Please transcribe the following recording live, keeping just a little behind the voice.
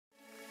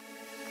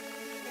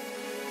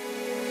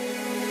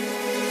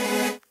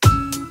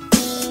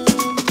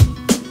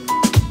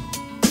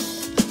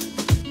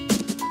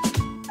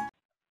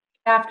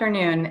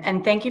Afternoon,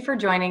 and thank you for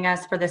joining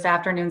us for this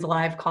afternoon's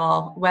live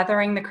call,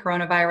 Weathering the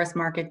Coronavirus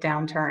Market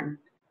Downturn.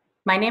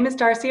 My name is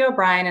Darcy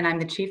O'Brien, and I'm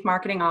the Chief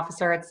Marketing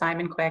Officer at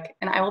Simon Quick,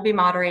 and I will be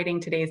moderating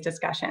today's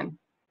discussion.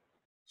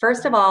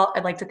 First of all,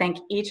 I'd like to thank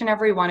each and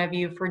every one of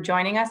you for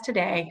joining us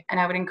today, and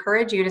I would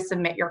encourage you to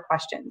submit your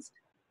questions.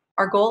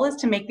 Our goal is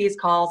to make these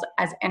calls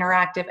as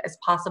interactive as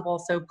possible,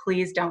 so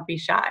please don't be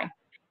shy.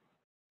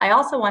 I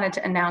also wanted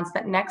to announce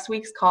that next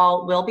week's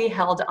call will be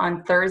held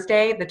on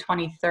Thursday, the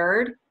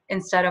 23rd,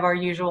 instead of our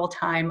usual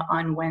time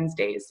on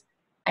Wednesdays.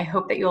 I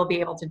hope that you will be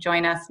able to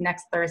join us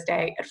next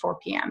Thursday at 4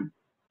 p.m.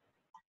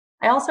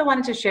 I also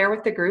wanted to share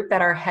with the group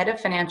that our Head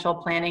of Financial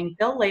Planning,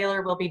 Bill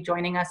Lalor, will be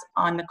joining us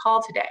on the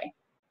call today.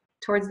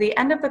 Towards the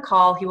end of the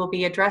call, he will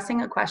be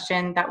addressing a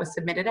question that was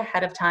submitted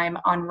ahead of time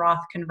on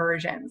Roth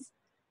conversions.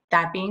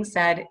 That being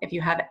said, if you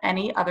have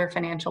any other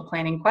financial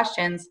planning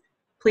questions,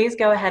 please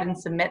go ahead and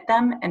submit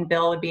them, and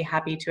Bill would be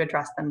happy to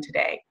address them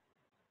today.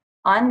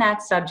 On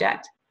that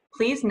subject,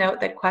 please note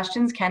that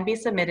questions can be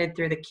submitted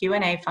through the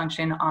Q&A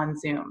function on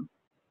Zoom.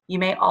 You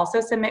may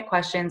also submit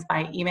questions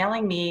by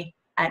emailing me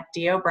at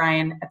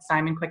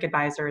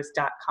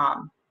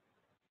dobrien@simonquickadvisors.com.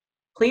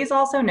 Please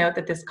also note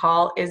that this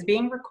call is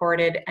being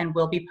recorded and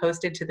will be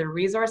posted to the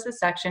resources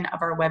section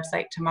of our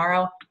website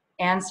tomorrow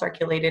and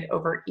circulated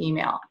over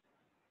email.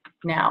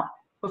 Now,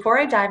 before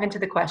I dive into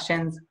the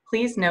questions,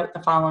 please note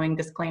the following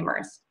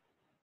disclaimers.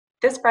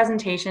 This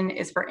presentation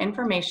is for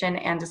information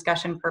and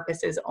discussion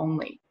purposes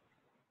only.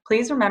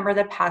 Please remember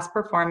that past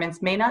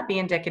performance may not be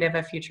indicative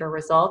of future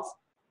results,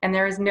 and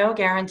there is no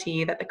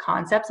guarantee that the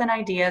concepts and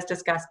ideas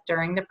discussed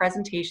during the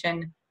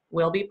presentation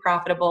will be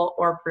profitable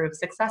or prove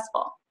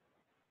successful.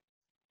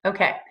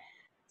 Okay,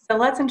 so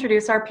let's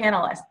introduce our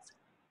panelists.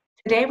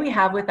 Today we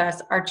have with us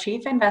our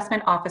Chief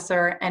Investment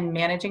Officer and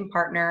Managing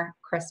Partner,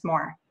 Chris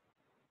Moore.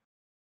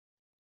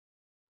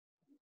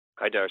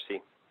 Hi,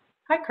 Darcy.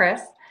 Hi,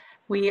 Chris.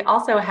 We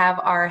also have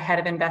our Head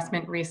of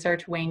Investment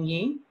Research, Wayne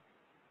Yee.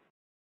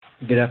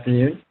 Good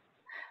afternoon.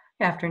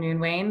 Good afternoon,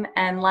 Wayne.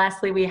 And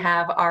lastly, we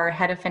have our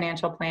Head of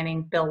Financial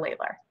Planning, Bill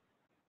Lalor.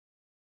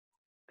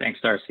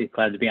 Thanks, Darcy.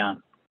 Glad to be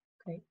on.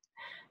 Great.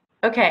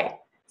 Okay,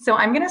 so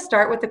I'm going to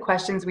start with the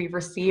questions we've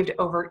received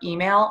over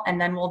email,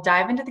 and then we'll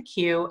dive into the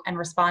queue and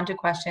respond to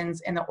questions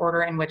in the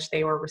order in which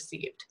they were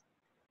received.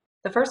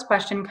 The first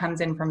question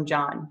comes in from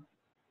John.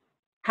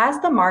 Has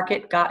the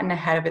market gotten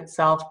ahead of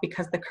itself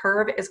because the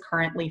curve is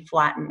currently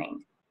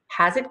flattening?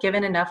 Has it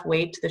given enough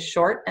weight to the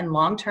short and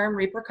long-term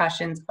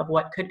repercussions of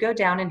what could go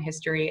down in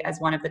history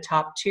as one of the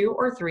top 2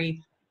 or 3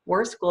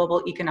 worst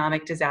global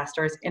economic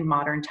disasters in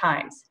modern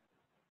times?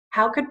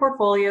 How could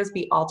portfolios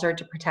be altered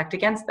to protect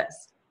against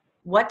this?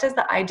 What does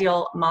the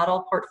ideal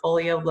model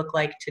portfolio look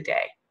like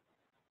today?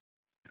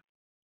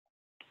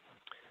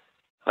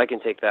 I can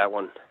take that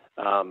one.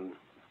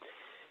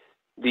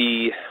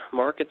 The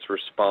market's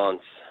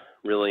response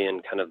really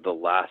in kind of the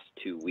last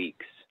 2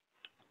 weeks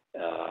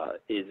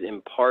is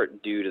in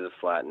part due to the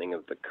flattening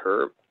of the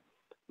curve,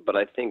 but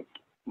I think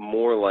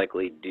more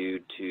likely due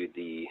to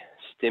the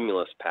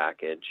stimulus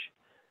package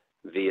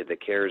via the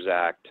CARES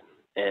Act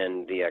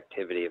and the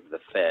activity of the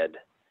Fed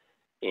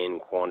in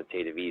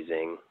quantitative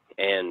easing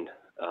and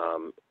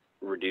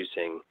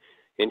reducing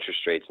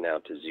interest rates now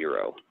to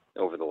 0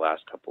 over the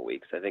last couple of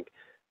weeks. I think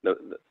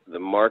the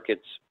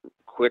market's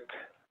quick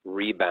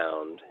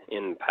rebound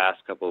in the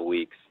past couple of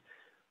weeks,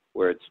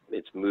 where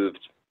it's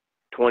moved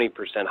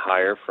 20%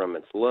 higher from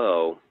its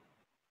low,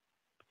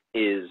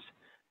 is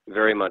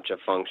very much a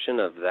function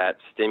of that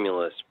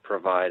stimulus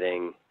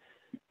providing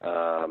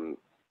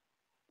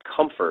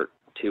comfort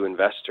to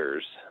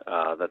investors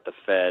that the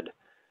Fed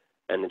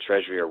and the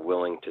Treasury are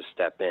willing to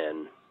step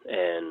in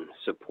and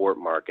support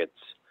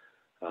markets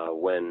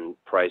when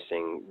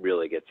pricing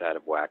really gets out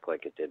of whack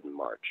like it did in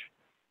March.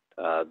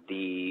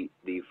 The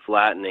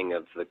flattening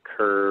of the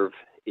curve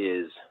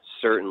is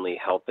certainly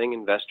helping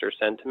investor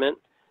sentiment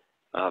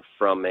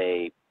from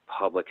a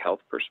public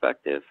health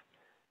perspective,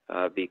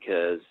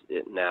 because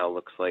it now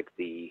looks like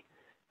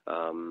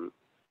some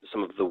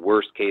of the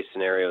worst case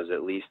scenarios,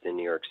 at least in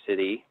New York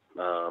City,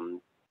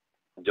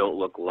 don't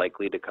look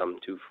likely to come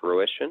to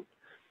fruition.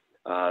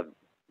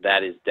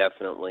 That is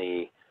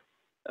definitely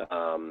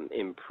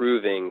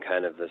improving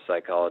kind of the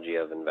psychology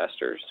of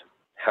investors.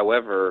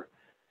 However,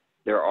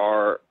 there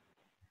are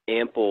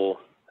ample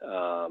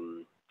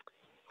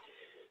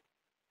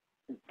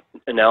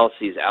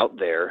analyses out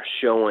there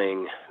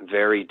showing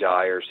very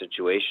dire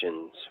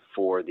situations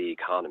for the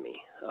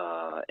economy,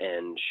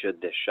 and should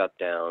this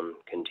shutdown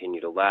continue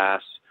to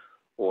last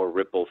or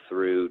ripple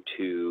through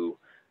to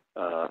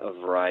a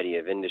variety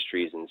of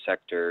industries and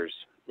sectors,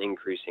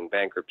 increasing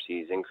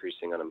bankruptcies,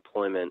 increasing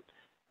unemployment.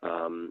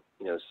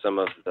 Some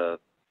of the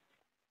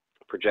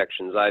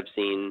projections I've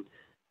seen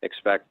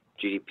expect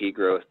GDP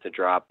growth to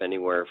drop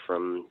anywhere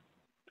from,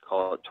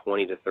 call it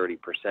 20 to 30%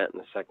 in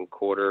the second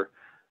quarter,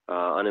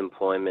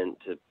 unemployment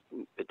to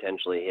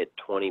potentially hit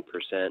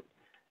 20%.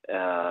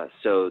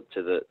 So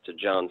to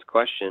John's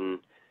question,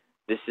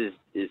 this is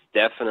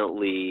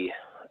definitely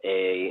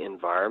a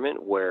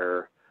environment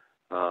where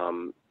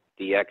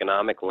the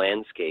economic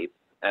landscape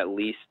at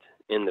least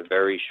in the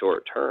very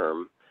short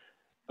term,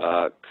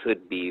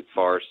 could be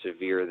far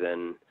severe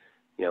than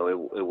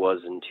it was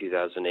in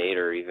 2008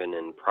 or even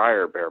in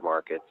prior bear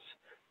markets.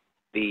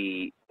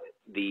 The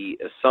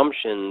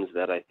assumptions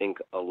that I think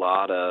a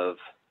lot of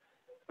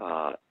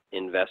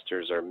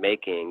investors are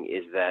making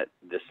is that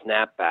the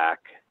snapback,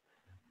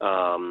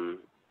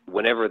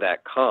 whenever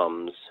that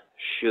comes,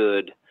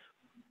 should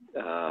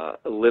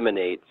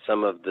eliminate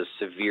some of the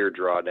severe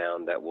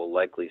drawdown that we'll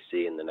likely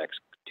see in the next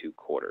 2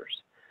 quarters.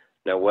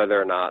 Now, whether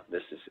or not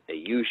this is a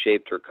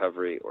U-shaped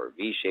recovery or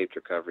V-shaped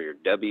recovery or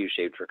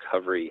W-shaped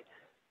recovery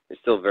is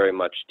still very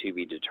much to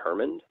be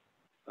determined.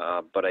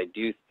 But I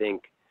do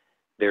think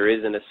there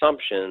is an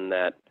assumption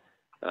that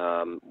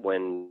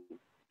when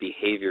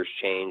behaviors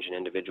change and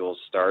individuals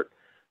start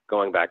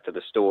going back to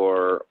the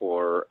store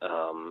or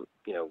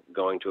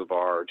going to a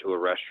bar or to a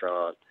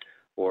restaurant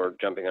or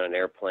jumping on an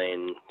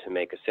airplane to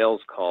make a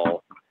sales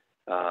call,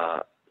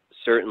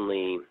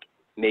 certainly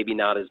maybe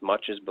not as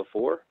much as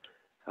before,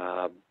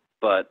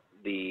 but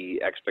the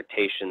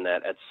expectation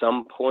that at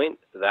some point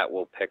that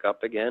will pick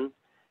up again,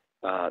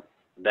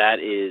 that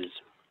is,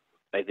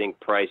 I think,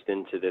 priced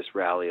into this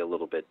rally a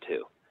little bit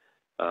too.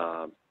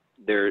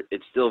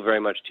 It's still very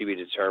much to be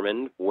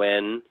determined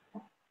when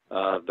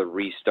the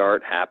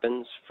restart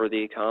happens for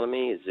the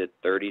economy. Is it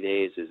 30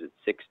 days? Is it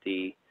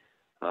 60?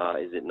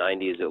 Is it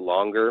 90? Is it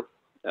longer?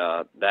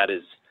 That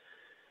is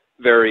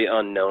very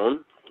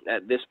unknown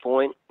at this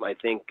point. I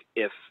think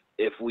if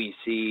we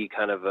see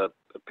kind of a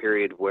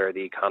period where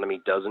the economy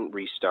doesn't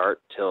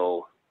restart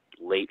till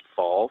late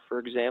fall, for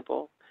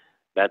example,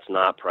 that's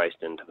not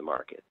priced into the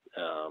market.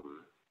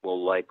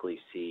 We'll likely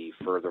see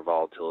further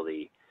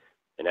volatility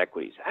in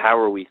equities. How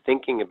are we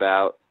thinking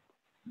about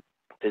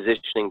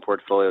positioning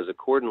portfolios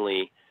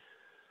accordingly?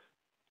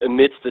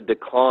 Amidst the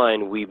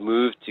decline, we've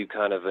moved to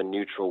kind of a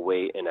neutral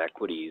weight in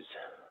equities,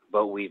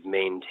 but we've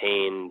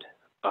maintained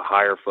a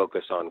higher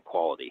focus on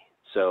quality.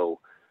 So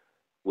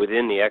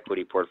within the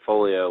equity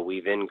portfolio,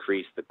 we've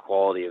increased the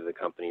quality of the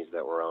companies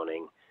that we're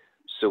owning,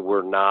 so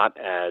we're not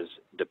as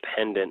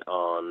dependent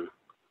on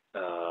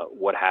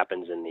what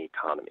happens in the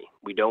economy.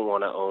 We don't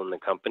want to own the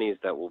companies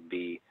that will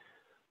be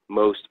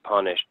most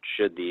punished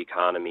should the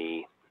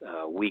economy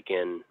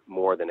weaken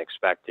more than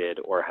expected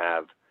or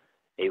have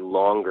a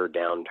longer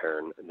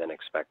downturn than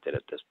expected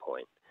at this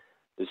point.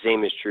 The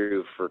same is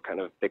true for kind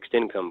of fixed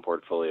income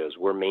portfolios.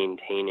 We're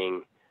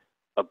maintaining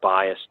a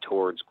bias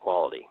towards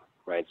quality,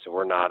 right? So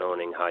we're not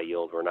owning high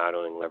yield, we're not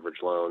owning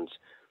leveraged loans,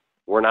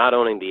 we're not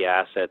owning the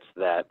assets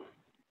that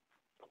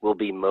will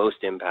be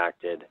most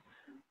impacted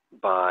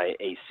by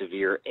a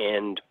severe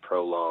and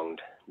prolonged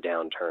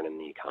downturn in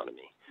the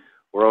economy.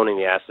 We're owning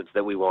the assets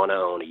that we want to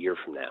own a year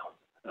from now.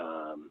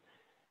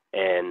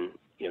 And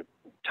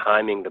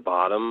timing the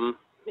bottom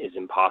is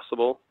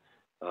impossible.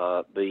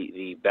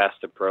 The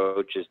best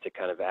approach is to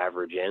kind of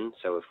average in.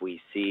 So if we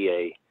see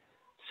a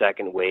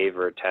second wave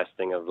or a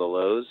testing of the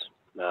lows,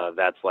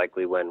 that's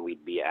likely when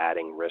we'd be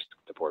adding risk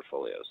to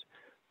portfolios.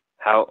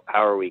 How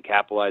are we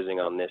capitalizing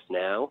on this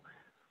now?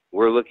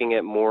 We're looking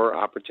at more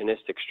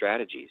opportunistic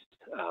strategies.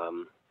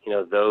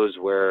 Those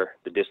where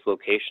the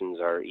dislocations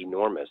are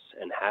enormous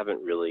and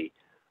haven't really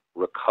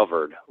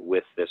recovered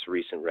with this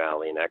recent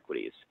rally in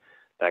equities.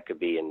 That could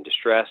be in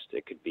distressed,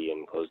 it could be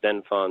in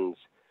closed-end funds.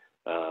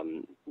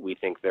 We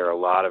think there are a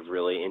lot of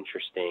really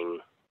interesting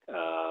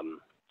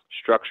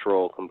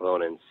structural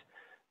components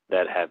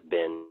that have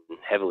been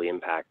heavily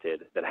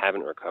impacted, that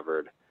haven't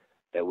recovered,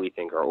 that we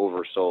think are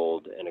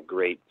oversold, and a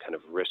great kind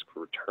of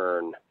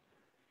risk-return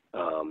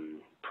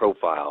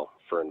profile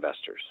for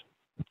investors.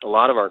 A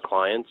lot of our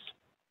clients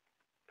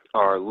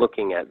are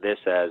looking at this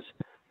as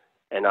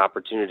an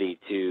opportunity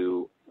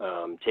to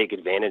take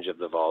advantage of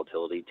the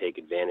volatility, take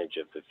advantage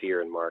of the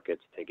fear in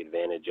markets, take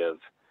advantage of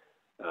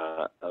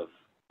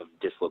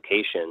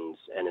dislocations,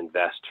 and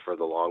invest for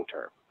the long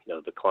term.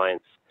 The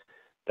clients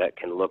that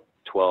can look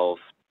 12,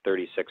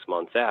 36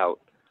 months out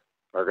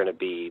are going to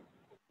be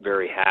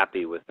very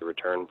happy with the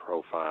return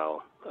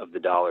profile of the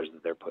dollars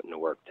that they're putting to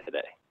work today.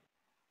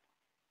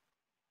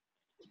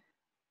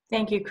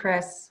 Thank you,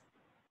 Chris.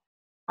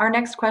 Our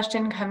next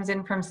question comes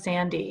in from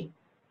Sandy.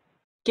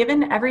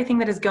 Given everything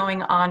that is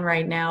going on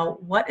right now,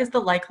 what is the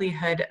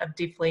likelihood of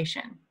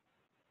deflation?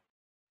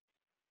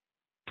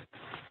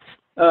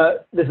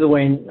 This is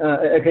Wayne.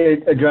 I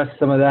could address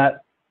some of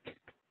that.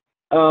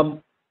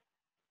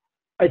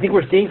 I think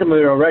we're seeing some of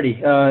it already.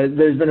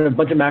 There's been a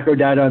bunch of macro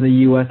data on the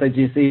U.S. that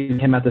just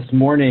came out this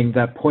morning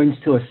that points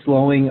to a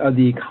slowing of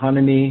the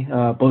economy,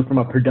 both from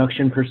a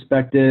production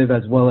perspective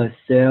as well as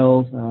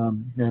sales.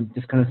 And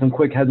just kind of some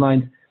quick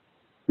headlines.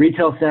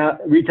 Retail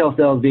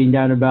sales being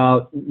down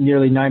about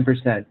nearly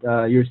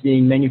 9%. You're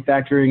seeing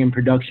manufacturing and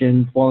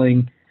production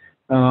falling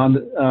on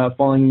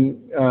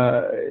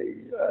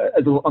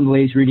the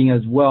latest reading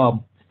as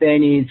well.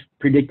 Fannie's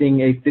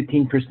predicting a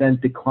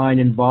 15% decline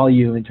in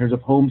volume in terms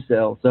of home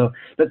sales. So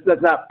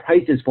that's not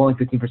prices falling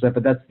 15%,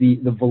 but that's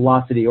the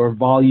velocity or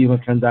volume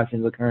of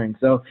transactions occurring.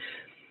 So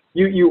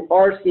you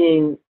are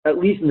seeing, at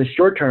least in the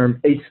short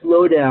term, a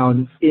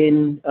slowdown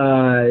in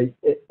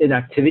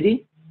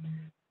activity.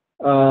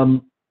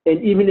 And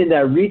even in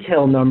that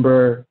retail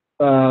number,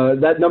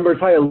 that number is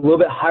probably a little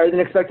bit higher than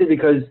expected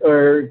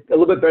or a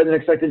little bit better than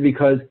expected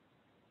because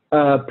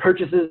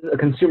purchases of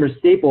consumer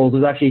staples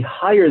was actually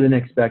higher than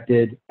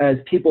expected as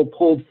people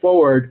pulled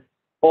forward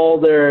all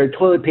their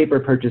toilet paper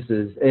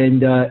purchases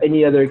and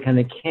any other kind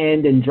of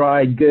canned and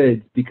dried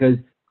goods because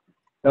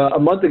a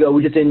month ago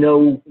we just didn't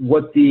know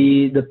what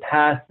the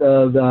path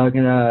of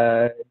kind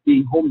of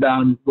being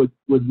homebound would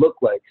look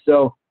like.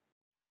 So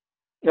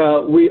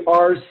we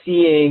are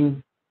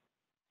seeing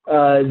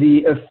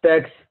the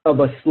effects of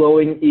a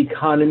slowing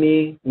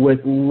economy with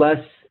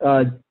less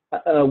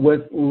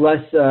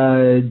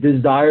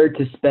desire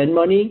to spend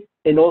money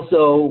and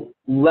also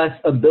less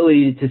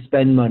ability to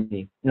spend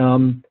money.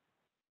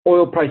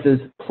 Oil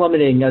prices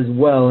plummeting as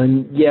well.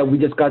 And yeah, we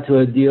just got to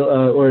a deal,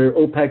 or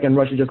OPEC and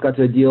Russia just got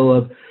to a deal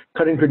of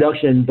cutting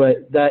production,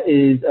 but that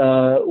is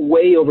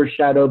way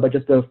overshadowed by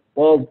just a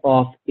fall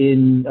off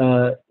in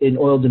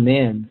oil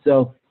demand.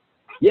 So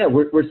yeah,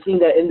 we're seeing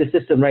that in the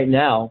system right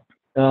now.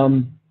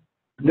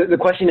 The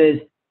question is,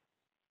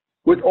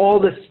 with all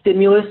the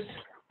stimulus,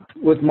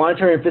 with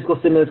monetary and fiscal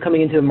stimulus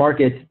coming into the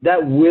markets,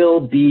 that will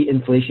be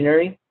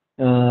inflationary.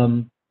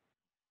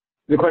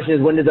 The question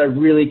is, when does that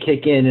really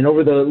kick in? And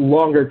over the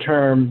longer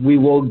term, we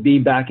will be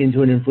back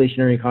into an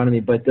inflationary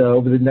economy. But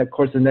over the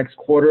course of the next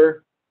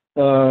quarter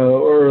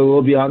or a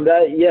little beyond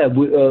that, yeah,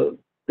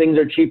 things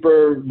are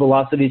cheaper,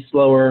 velocity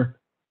slower,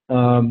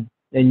 and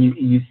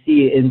you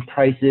see it in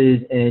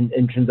prices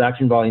and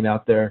transaction volume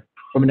out there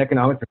from an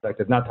economic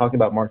perspective, not talking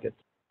about markets.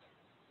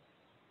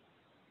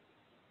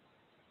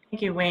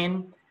 Thank you,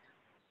 Wayne.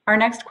 Our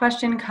next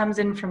question comes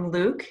in from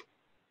Luke.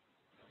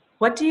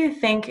 What do you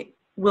think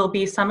will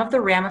be some of the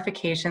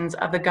ramifications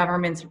of the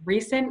government's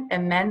recent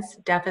immense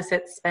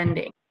deficit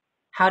spending?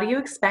 How do you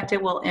expect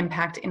it will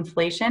impact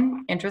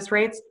inflation, interest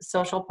rates,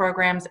 social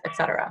programs,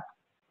 etc.?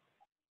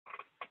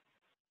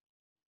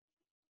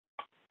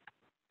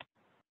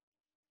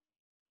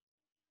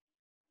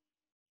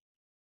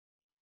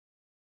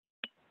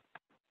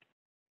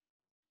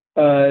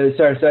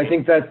 Sorry, so I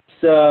think that's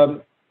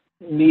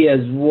me as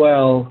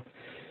well.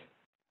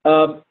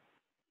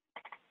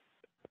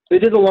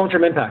 It is a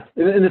long-term impact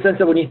in the sense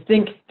that when you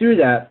think through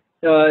that,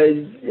 or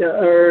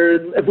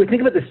if we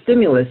think about the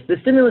stimulus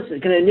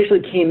kind of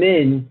initially came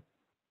in,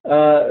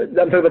 I'm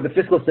talking about the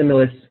fiscal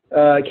stimulus,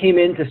 came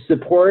in to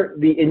support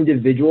the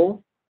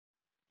individual.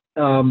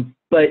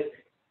 But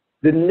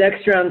the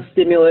next round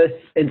stimulus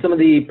and some of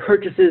the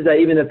purchases that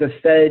even that the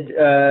Fed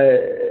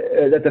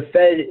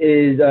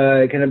is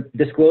kind of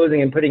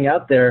disclosing and putting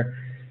out there,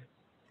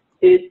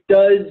 it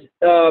does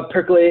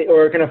percolate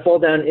or kind of fall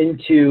down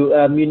into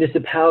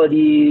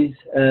municipalities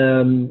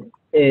and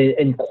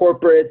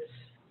corporates.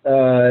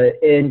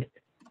 And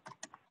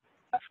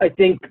I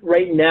think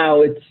right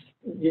now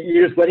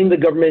you're just letting the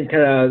government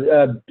kind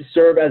of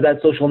serve as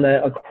that social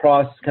net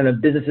across kind of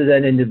businesses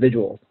and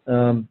individuals.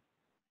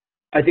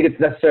 I think it's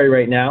necessary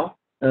right now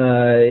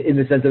in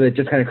the sense of it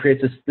just kind of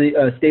creates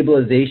a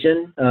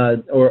stabilization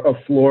or a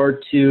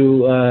floor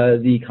to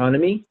the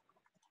economy.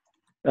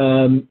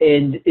 And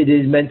it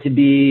is meant to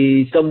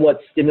be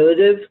somewhat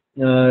stimulative.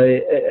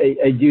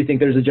 I do think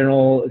there's a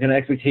general kind of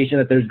expectation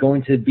that there's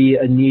going to be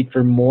a need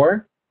for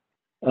more,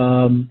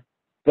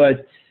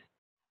 but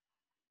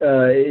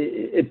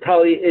it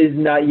probably is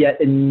not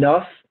yet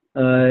enough,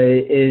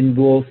 and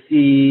we'll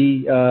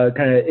see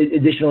kind of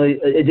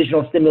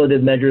additional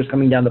stimulative measures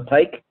coming down the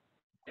pike.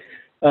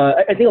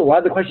 I think a lot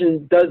of the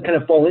question does kind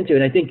of fall into,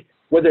 and I think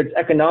whether it's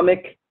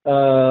economic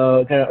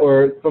kind of,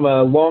 or from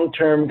a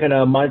long-term kind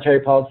of monetary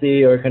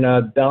policy or kind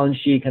of balance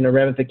sheet kind of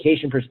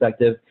ramification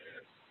perspective,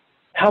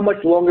 how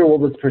much longer will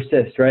this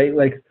persist, right?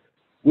 Like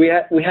we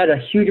had a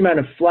huge amount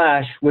of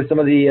flash with some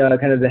of the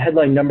kind of the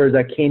headline numbers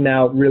that came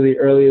out really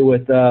early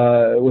with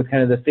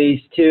kind of the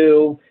phase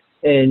 2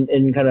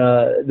 and kind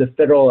of the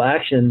federal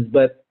actions.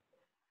 But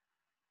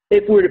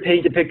if we were to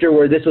paint a picture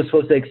where this was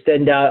supposed to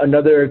extend out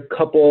another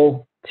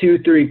couple,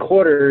 2-3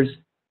 quarters,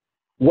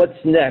 what's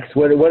next?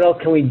 What else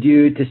can we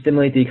do to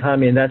stimulate the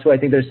economy? And that's why I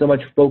think there's so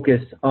much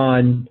focus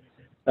on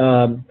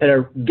kind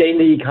of getting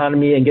the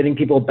economy and getting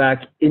people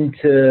back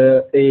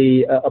into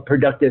a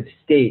productive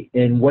state.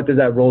 And what does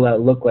that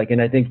rollout look like?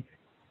 And I think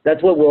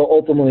that's what we'll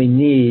ultimately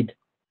need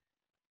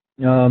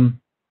to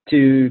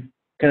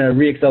kind of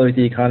reaccelerate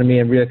the economy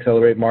and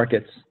reaccelerate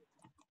markets.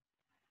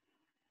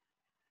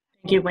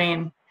 Thank you,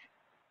 Wayne.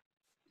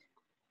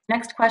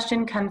 Next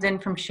question comes in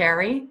from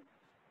Sherry.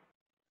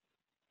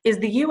 Is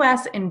the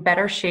U.S. in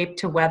better shape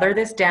to weather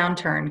this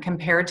downturn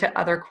compared to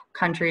other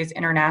countries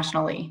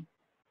internationally?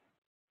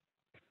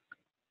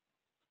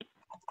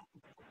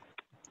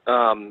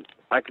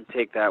 I could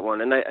take that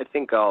one, and I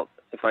think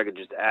if I could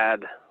just add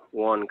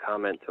one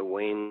comment to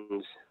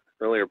Wayne's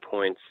earlier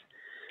points.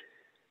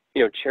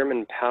 You know,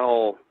 Chairman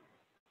Powell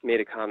made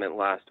a comment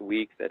last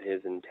week that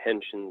his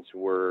intentions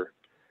were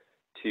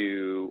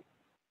to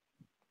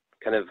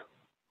kind of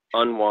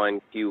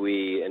unwind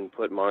QE and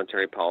put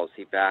monetary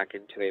policy back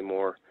into a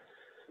more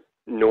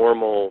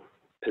normal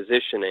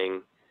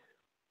positioning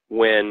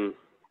when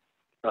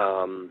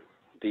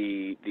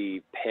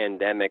the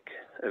pandemic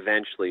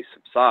eventually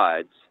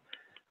subsides.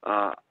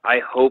 I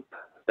hope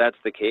that's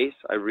the case.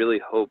 I really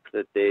hope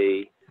that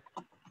they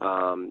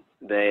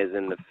as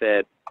in the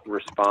Fed,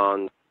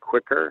 respond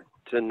quicker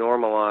to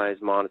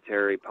normalize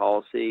monetary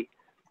policy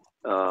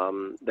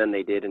than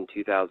they did in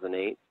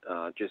 2008,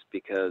 just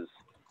because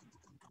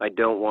I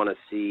don't want to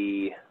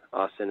see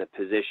us in a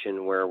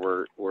position where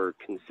we're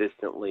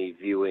consistently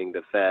viewing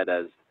the Fed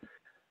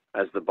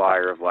as the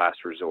buyer of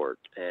last resort,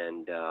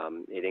 and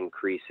it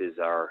increases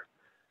our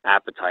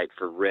appetite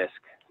for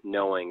risk,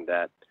 knowing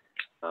that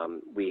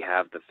we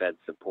have the Fed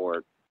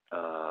support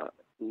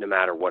no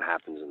matter what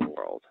happens in the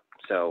world.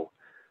 So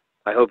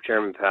I hope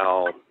Chairman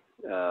Powell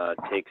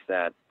takes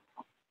that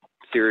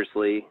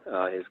seriously,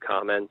 his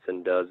comments,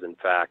 and does in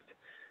fact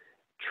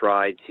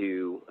try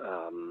to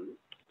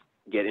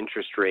get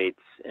interest rates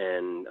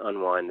and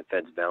unwind the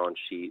Fed's balance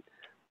sheet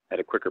at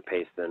a quicker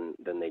pace than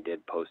they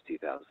did post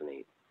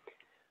 2008.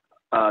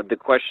 The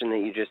question that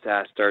you just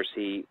asked,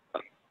 Darcy,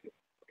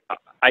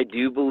 we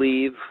do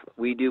believe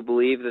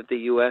that the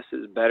U.S.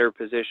 is better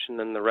positioned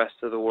than the rest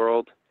of the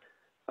world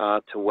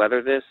to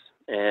weather this,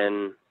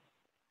 and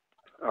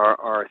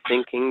our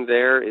thinking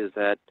there is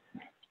that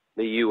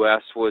the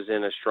U.S. was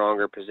in a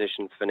stronger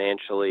position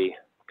financially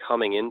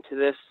coming into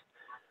this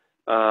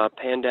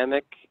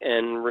pandemic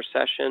and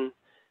recession,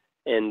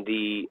 and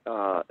the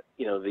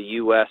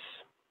U.S.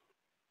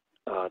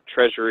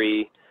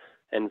 Treasury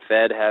and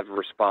Fed have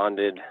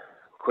responded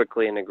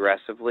quickly and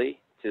aggressively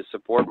to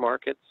support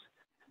markets.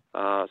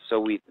 So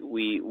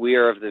we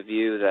are of the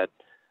view that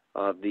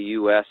the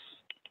U.S.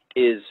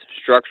 is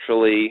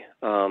structurally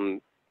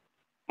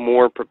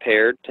more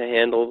prepared to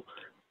handle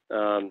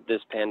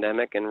this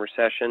pandemic and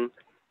recession,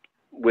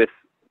 with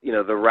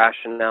the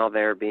rationale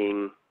there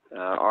being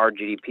our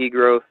GDP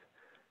growth,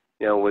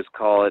 was,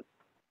 call it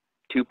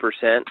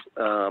 2%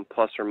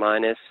 plus or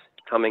minus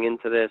coming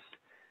into this.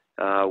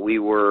 We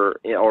were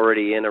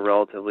already in a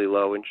relatively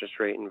low interest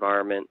rate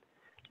environment.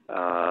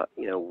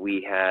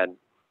 We had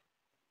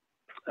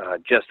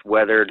just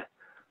weathered,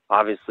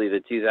 obviously,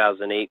 the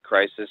 2008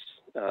 crisis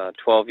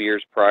 12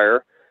 years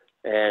prior,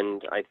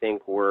 and I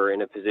think we're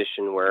in a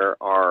position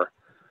where our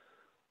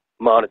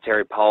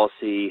monetary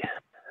policy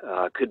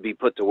could be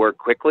put to work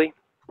quickly,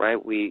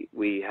 right?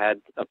 We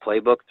had a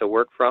playbook to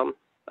work from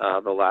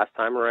the last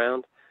time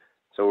around,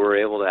 so we're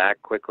able to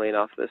act quickly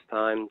enough this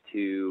time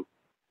to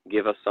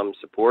give us some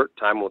support.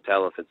 Time will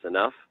tell if it's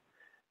enough,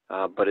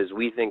 but as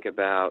we think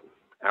about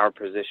our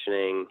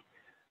positioning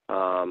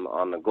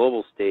on the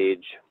global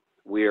stage,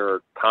 we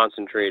are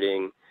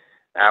concentrating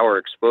our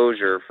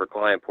exposure for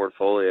client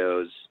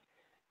portfolios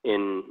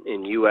in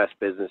U.S.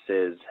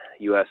 businesses,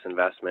 U.S.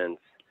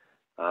 investments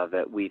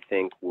that we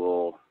think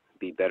will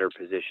be better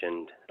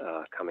positioned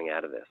coming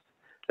out of this,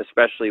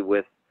 especially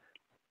with,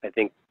 I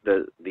think,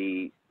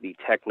 the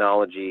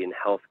technology and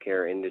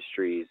healthcare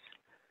industries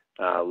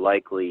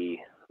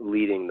likely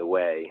leading the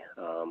way,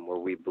 where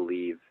we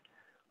believe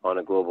on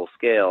a global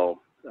scale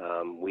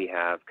we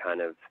have kind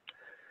of,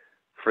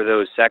 for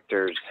those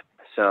sectors,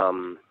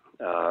 some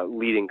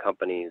leading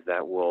companies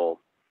that will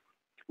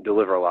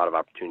deliver a lot of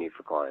opportunity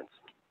for clients.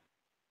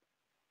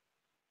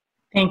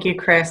 Thank you,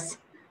 Chris.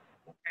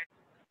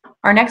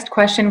 Our next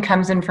question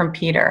comes in from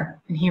Peter,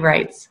 and he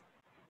writes,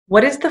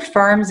 what is the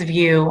firm's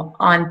view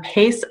on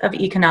pace of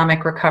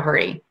economic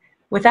recovery?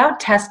 Without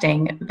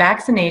testing,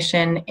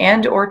 vaccination,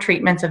 and/or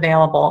treatments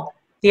available,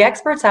 the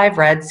experts I've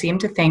read seem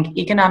to think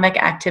economic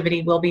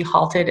activity will be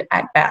halted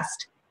at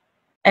best.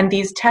 And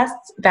these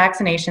tests,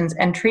 vaccinations,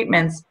 and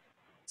treatments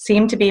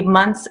seem to be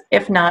months,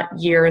 if not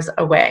years,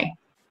 away.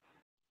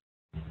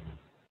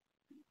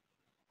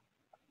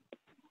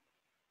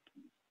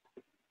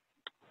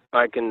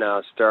 I can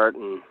start,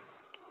 and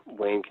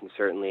Wayne can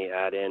certainly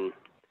add in.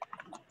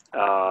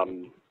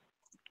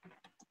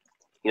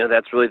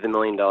 That's really the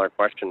million-dollar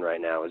question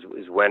right now, is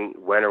when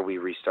are we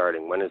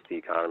restarting? When is the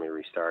economy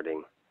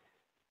restarting?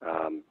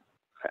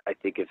 I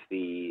think if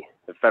the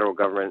federal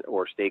government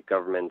or state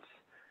governments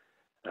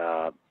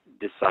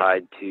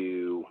decide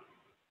to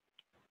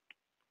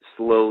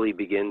slowly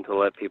begin to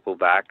let people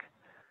back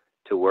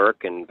to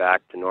work and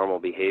back to normal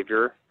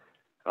behavior,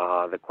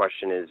 the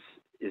question is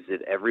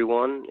it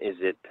everyone? Is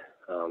it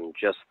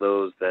just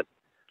those that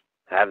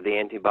have the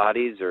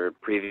antibodies or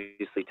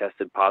previously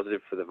tested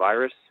positive for the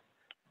virus?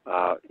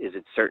 Is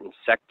it certain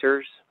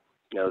sectors?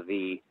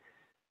 The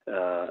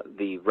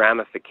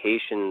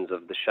ramifications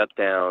of the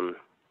shutdown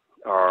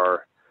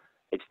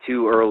it's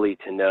too early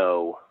to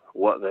know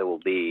what they will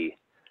be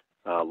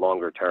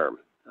longer term,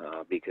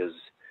 because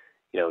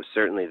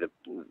certainly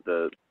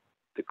the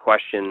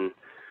question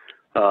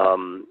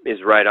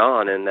is right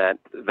on, in that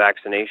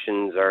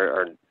vaccinations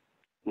are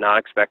not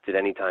expected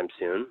anytime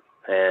soon,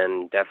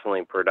 and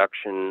definitely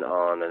production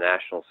on a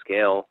national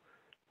scale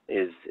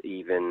is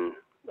even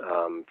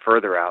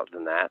further out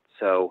than that.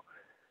 So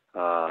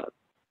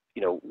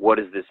what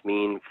does this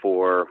mean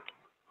for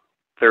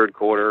third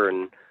quarter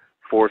and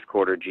fourth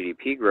quarter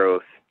GDP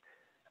growth?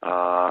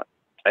 I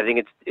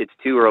think it's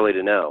too early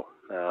to know.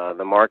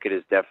 The market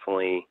is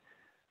definitely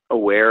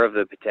aware of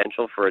the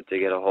potential for it to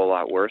get a whole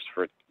lot worse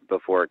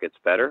before it gets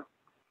better.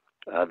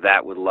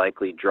 That would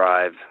likely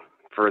drive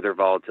further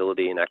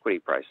volatility in equity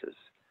prices.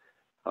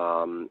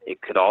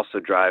 It could also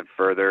drive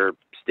further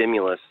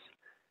stimulus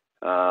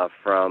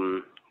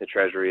from the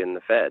Treasury and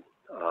the Fed.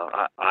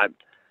 I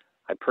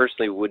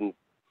personally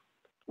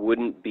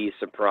wouldn't be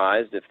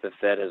surprised if the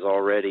Fed has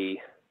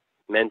already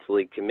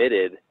mentally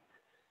committed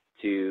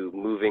to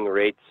moving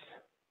rates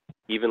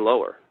even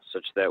lower,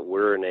 such that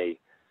we're in a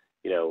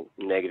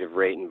negative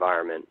rate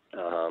environment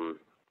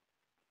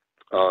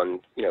on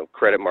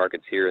credit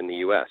markets here in the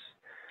U.S.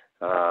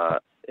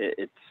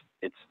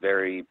 It's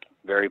very,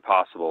 very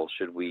possible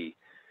should we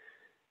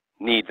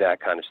need that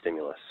kind of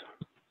stimulus.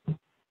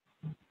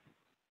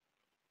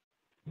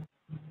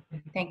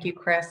 Thank you,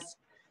 Chris.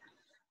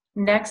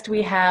 Next,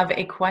 we have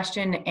a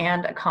question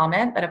and a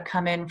comment that have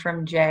come in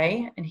from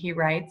Jay, and he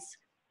writes,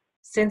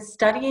 since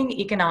studying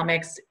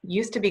economics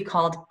used to be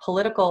called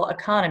political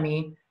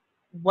economy,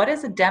 what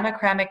is a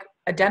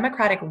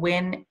democratic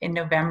win in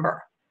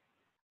November?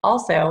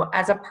 Also,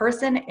 as a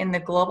person in the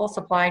global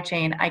supply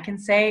chain, I can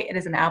say it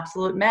is an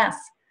absolute mess.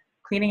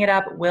 Cleaning it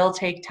up will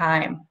take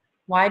time.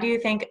 Why do you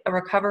think a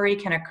recovery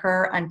can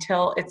occur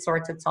until it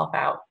sorts itself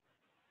out?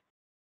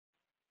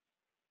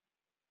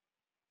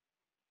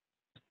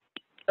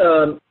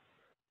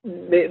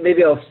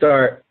 Maybe I'll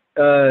start.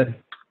 I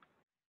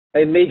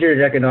majored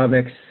in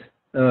economics,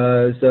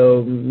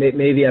 so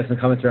maybe I have some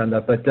comments around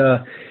that. But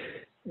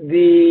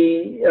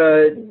maybe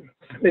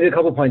a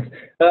couple points.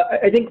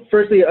 I think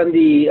firstly on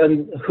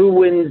who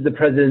wins the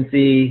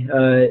presidency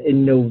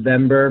in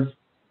November,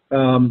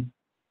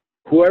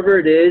 whoever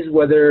it is,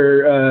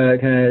 whether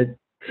kind of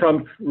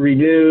Trump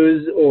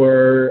renews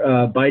or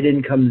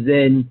Biden comes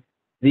in,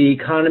 the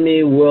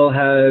economy will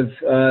have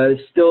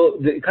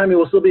the economy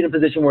will still be in a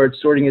position where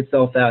it's sorting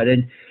itself out,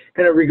 and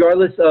kind of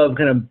regardless of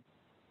kind of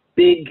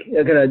big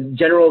kind of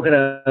general kind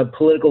of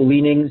political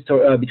leanings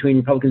between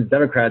Republicans and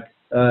Democrats,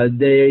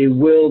 they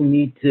will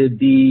need to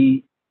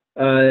be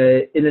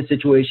in a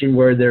situation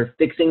where they're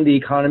fixing the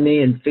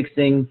economy and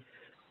fixing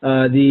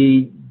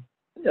the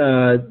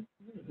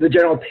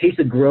general pace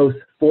of growth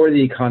for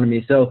the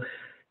economy. So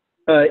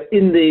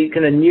in the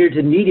kind of near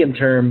to medium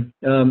term,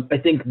 I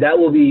think that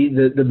will be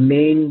the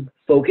main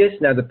focus.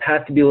 Now, the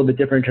path could be a little bit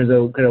different in terms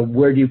of kind of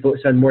where do you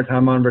spend more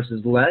time on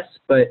versus less,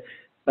 but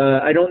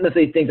I don't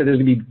necessarily think that there's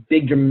going to be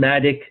big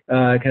dramatic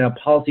kind of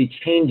policy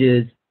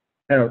changes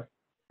kind of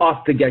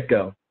off the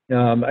get-go.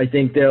 I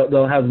think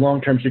they'll have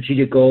long-term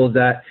strategic goals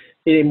that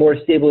in a more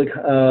stable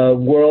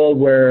world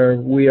where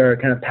we are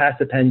kind of past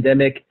the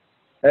pandemic,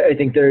 I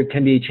think there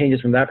can be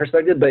changes from that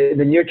perspective. But in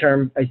the near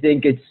term, I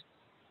think it's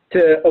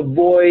to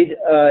avoid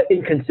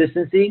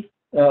inconsistency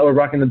or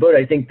rocking the boat.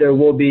 I think there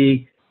will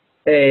be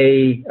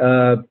a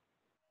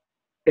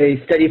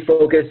steady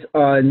focus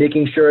on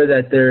making sure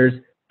that there's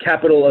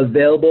capital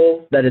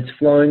available, that it's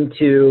flowing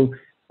to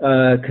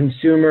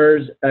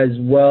consumers as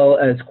well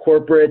as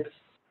corporates.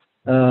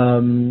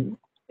 And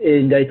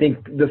I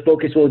think the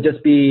focus will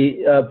just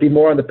be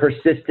more on the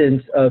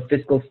persistence of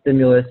fiscal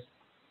stimulus,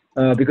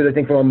 because I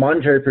think from a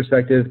monetary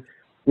perspective,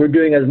 we're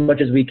doing as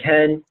much as we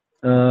can.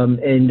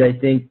 And I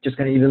think just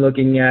kind of even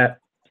looking at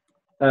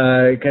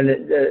kind of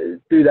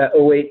through that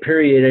 2008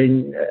 period,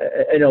 and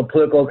I know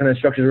political kind of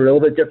structures were a little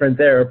bit different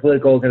there,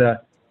 political kind of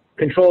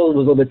control was a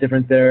little bit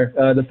different there.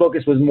 The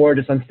focus was more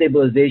just on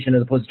stabilization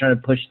as opposed to trying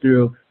to push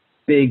through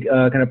big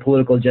kind of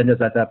political agendas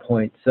at that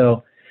point.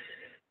 So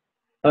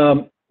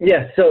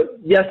yeah, so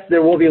yes,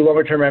 there will be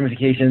longer term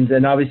ramifications,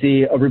 and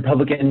obviously a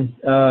Republican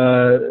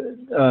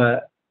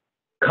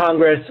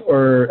Congress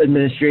or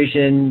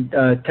administration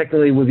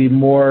technically would be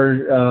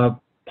more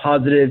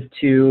positive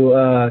to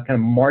kind of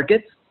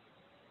markets.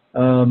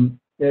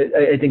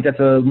 I think that's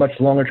a much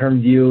longer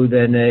term view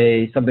than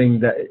something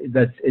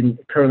that's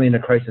currently in a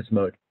crisis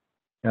mode.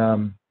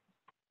 And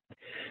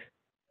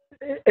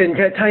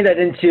kind of tying that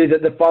into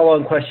the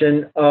follow-on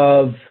question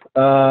of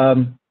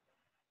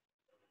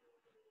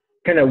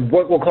kind of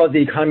what will cause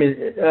the economy.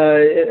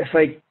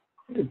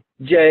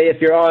 Jay, if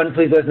you're on,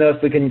 please let us know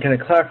if we can kind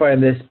of clarify on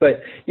this.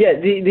 But yeah,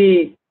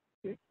 the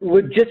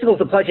logistical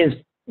supply chain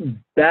is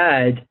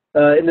bad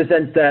in the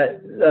sense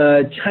that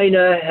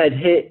China had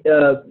hit.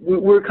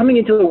 We're coming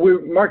into a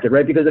weird market,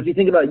 right? Because if you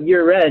think about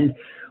year end,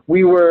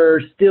 we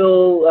were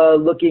still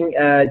looking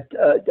at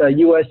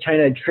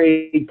U.S.-China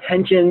trade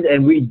tensions,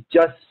 and we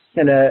just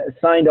kind of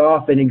signed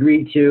off and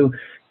agreed to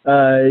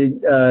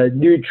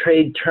new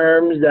trade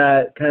terms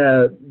that kind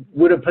of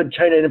would have put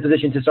China in a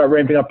position to start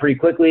ramping up pretty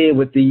quickly,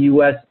 with the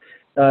U.S.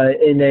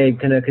 In a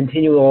kind of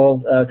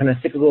continual kind of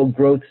cyclical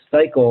growth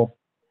cycle.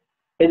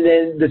 And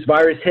then this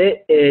virus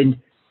hit and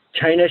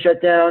China shut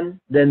down,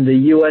 then the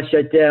U.S.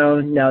 shut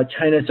down. Now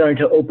China's starting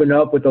to open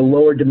up with a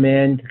lower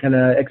demand kind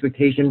of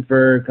expectation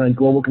for kind of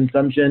global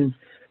consumption.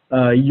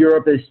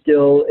 Europe is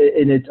still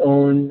in its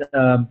own,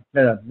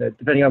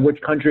 depending on which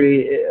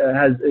country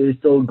is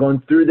still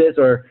going through this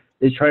or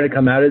is trying to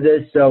come out of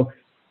this. So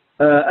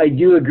I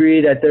do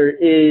agree that there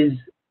is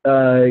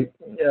there's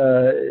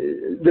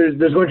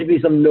going to be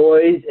some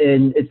noise,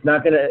 and it's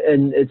not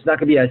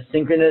gonna be as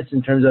synchronous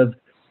in terms of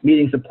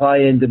meeting supply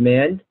and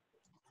demand.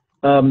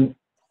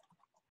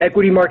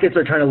 Equity markets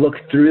are trying to look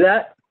through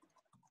that.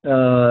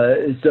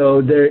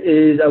 So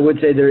I would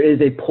say there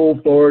is a pull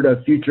forward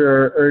of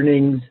future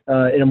earnings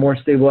in a more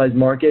stabilized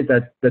market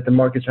that the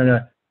market's trying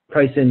to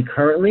price in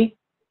currently.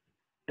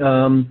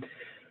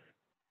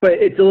 But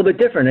it's a little bit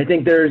different. I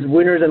think there's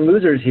winners and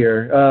losers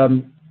here.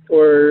 And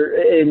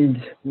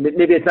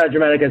maybe it's not as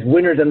dramatic as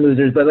winners and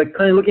losers, but like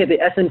kind of looking at the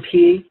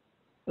S&P,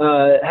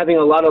 having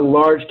a lot of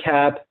large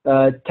cap,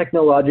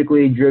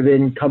 technologically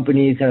driven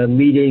companies kind of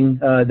leading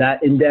that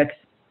index.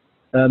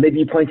 Maybe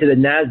you point to the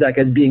NASDAQ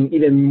as being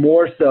even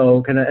more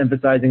so, kind of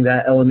emphasizing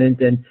that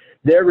element and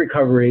their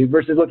recovery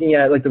versus looking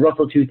at like the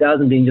Russell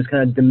 2000 being just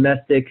kind of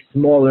domestic,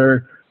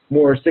 smaller,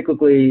 more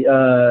cyclically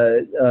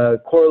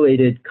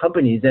correlated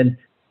companies. And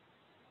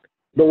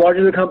the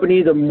larger the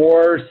company, the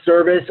more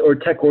service or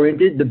tech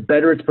oriented, the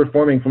better it's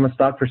performing from a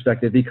stock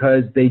perspective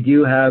because they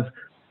do have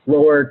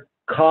lower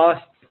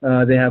costs,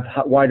 they have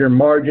wider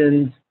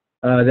margins,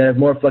 they have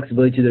more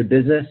flexibility to their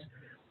business.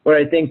 But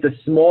I think the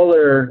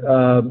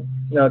smaller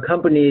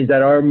companies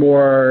that are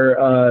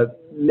more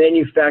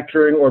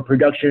manufacturing or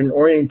production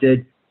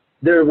oriented,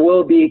 there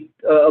will be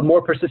a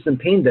more persistent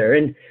pain there.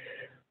 And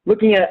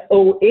looking at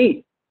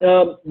 08,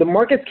 the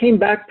markets came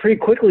back pretty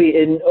quickly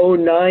in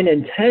 09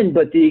 and 10,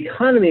 but the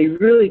economy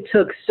really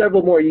took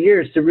several more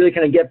years to really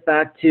kind of get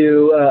back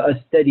to a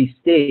steady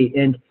state.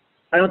 And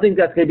I don't think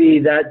that's going to be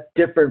that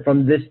different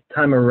from this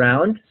time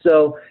around.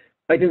 So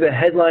I think the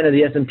headline of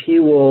the S&P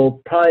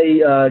will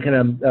probably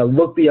kind of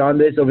look beyond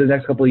this over the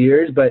next couple of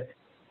years. But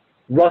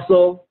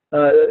Russell,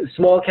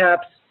 small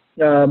caps,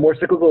 more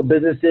cyclical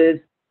businesses,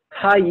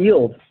 high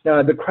yield.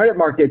 The credit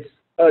markets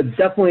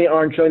definitely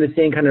aren't showing the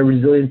same kind of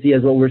resiliency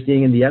as what we're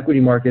seeing in the equity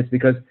markets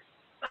because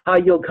high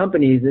yield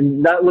companies,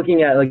 and not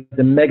looking at like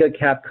the mega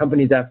cap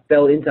companies that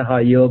fell into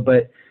high yield,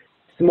 but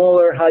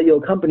smaller high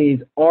yield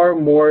companies are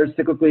more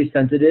cyclically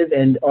sensitive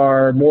and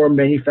are more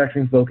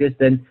manufacturing focused,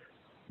 and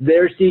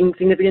they're seeing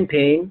significant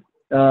pain.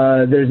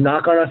 There's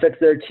knock-on effects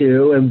there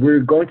too, and we're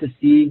going to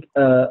see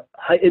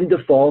heightened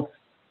defaults,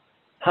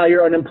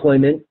 higher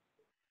unemployment,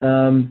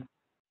 and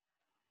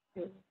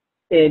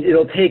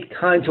it'll take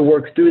time to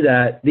work through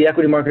that. The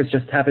equity markets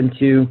just happen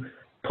to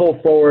pull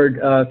forward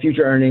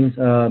future earnings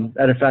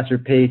at a faster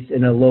pace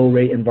in a low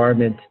rate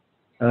environment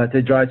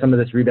to drive some of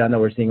this rebound that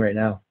we're seeing right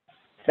now.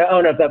 I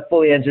don't know if that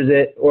fully answers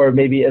it or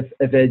maybe if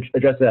it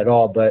addresses it at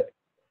all, but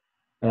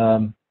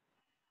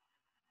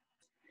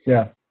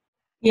yeah.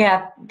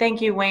 Yeah,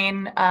 thank you,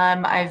 Wayne.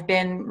 I've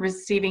been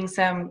receiving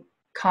some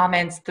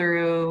comments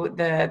through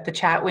the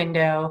chat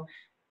window.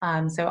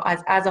 So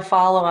as a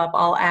follow-up,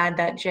 I'll add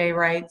that Jay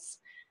writes,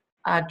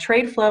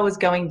 trade flow was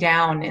going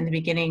down in the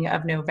beginning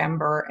of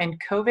November, and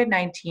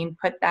COVID-19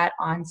 put that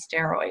on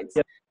steroids.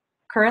 Yep.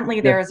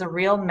 Currently, there is a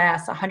real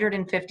mess.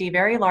 150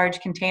 very large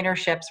container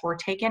ships were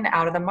taken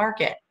out of the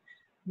market.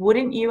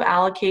 Wouldn't you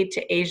allocate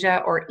to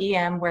Asia or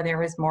EM where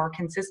there is more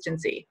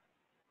consistency?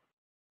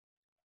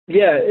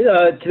 Yeah,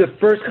 to the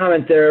first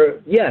comment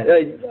there, yeah,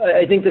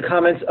 I think the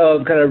comments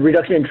of kind of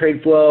reduction in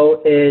trade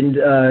flow and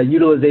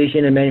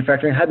utilization and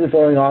manufacturing have been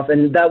falling off,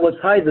 and that was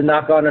probably the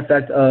knock-on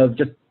effect of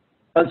just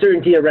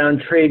uncertainty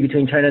around trade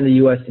between China and the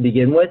U.S. to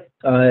begin with,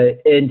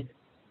 and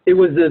it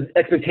was the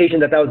expectation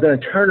that that was going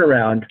to turn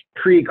around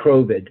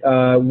pre-COVID.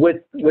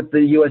 With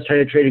the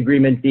U.S.-China trade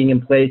agreement being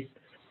in place,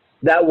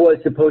 that was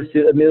supposed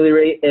to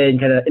ameliorate and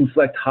kind of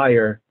inflect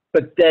higher,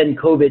 but then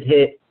COVID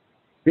hit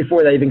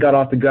before that even got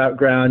off the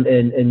ground,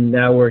 and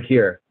now we're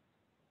here.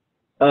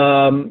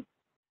 To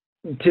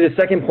the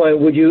second point,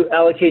 would you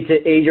allocate to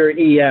Asia or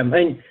EM? I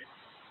mean,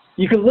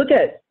 you can look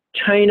at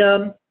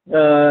China,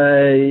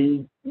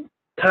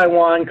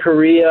 Taiwan,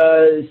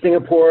 Korea,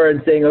 Singapore,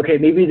 and saying, okay,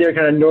 maybe they're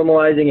kind of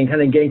normalizing and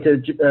kind of getting to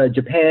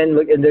Japan,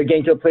 and they're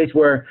getting to a place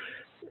where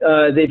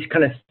they've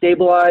kind of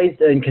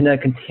stabilized and kind of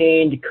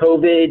contained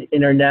COVID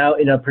and are now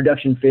in a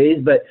production phase.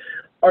 But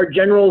our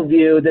general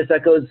view, this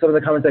echoes some of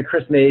the comments that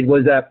Chris made,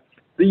 was that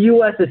the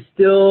U.S. is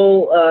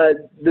still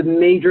the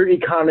major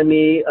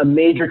economy, a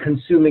major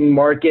consuming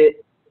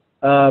market.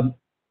 And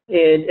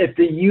if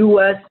the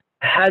U.S.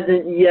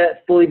 hasn't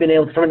yet fully been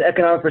able to, from an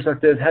economic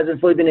perspective, hasn't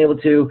fully been able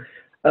to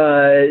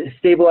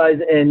stabilize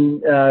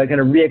and kind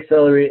of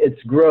reaccelerate its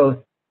growth,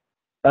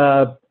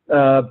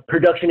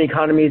 production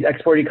economies,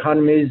 export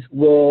economies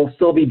will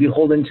still be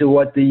beholden to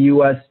what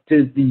the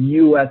strength of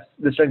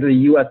the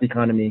U.S.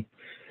 economy.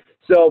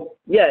 So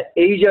yeah,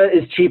 Asia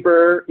is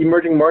cheaper,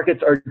 emerging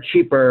markets are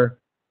cheaper,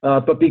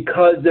 but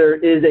because there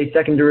is a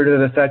second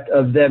derivative effect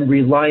of them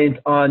reliant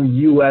on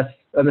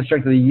the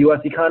strength of the U.S.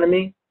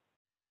 economy,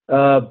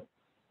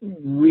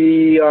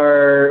 we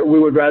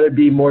would rather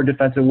be more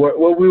defensive.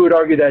 Well, we would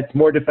argue that it's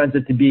more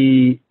defensive to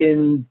be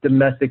in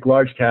domestic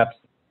large caps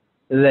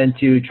than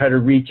to try to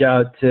reach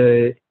out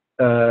to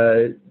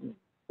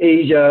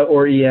Asia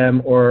or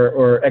EM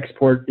or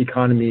export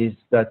economies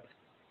that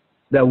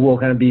will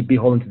kind of be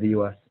beholden to the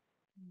U.S.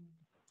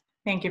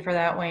 Thank you for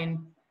that,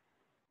 Wayne.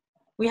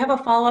 We have a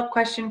follow-up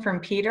question from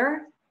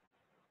Peter.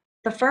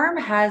 The firm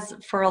has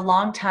for a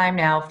long time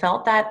now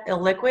felt that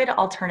illiquid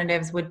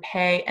alternatives would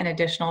pay an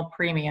additional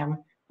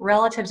premium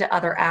relative to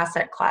other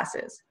asset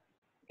classes.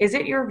 Is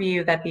it your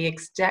view that the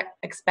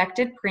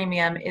expected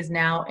premium is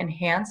now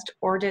enhanced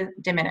or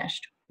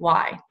diminished?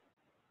 Why?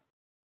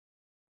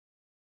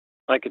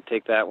 I could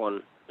take that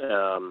one.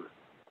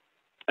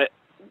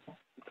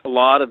 A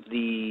lot of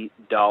the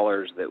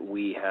dollars that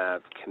we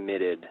have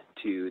committed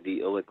to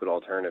the illiquid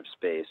alternative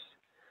space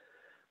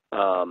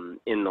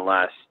in the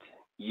last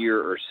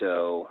year or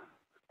so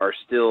are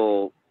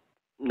still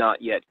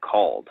not yet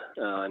called.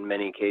 In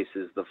many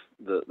cases,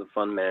 the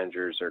fund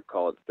managers are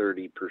called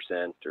 30%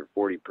 or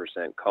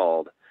 40%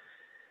 called.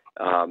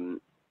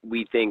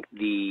 We think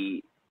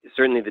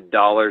certainly the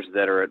dollars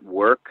that are at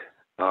work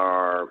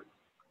are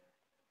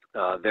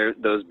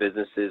those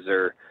businesses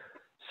are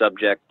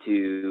subject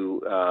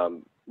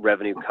to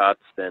revenue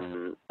cuts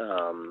and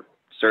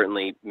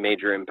certainly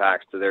major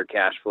impacts to their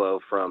cash flow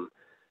from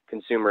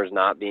consumers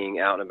not being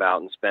out and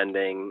about and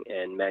spending,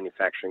 and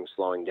manufacturing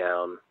slowing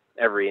down,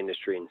 every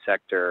industry and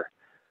sector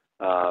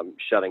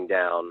shutting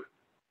down.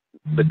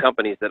 The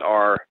companies that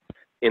are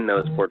in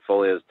those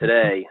portfolios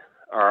today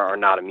are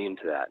not immune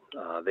to that.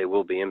 They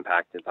will be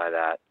impacted by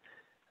that.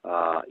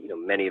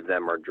 Many of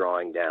them are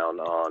drawing down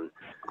on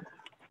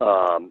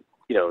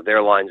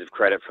their lines of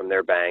credit from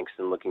their banks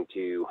and looking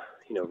to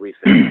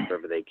refinance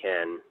wherever they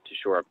can to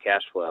shore up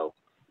cash flow.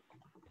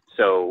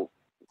 So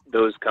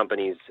those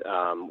companies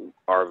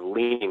are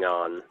leaning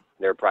on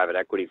their private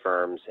equity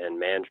firms and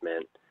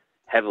management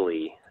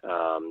heavily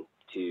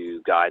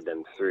to guide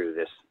them through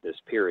this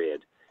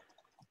period.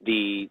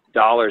 The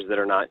dollars that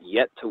are not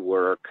yet to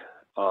work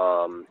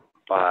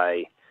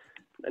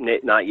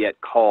not yet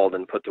called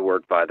and put to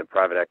work by the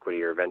private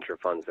equity or venture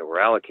funds that we're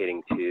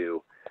allocating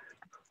to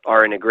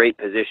are in a great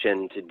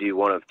position to do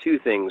one of two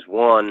things.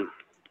 One,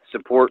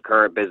 support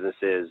current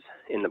businesses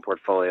in the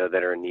portfolio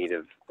that are in need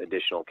of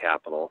additional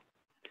capital,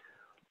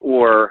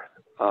 or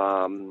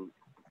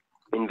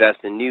invest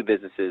in new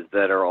businesses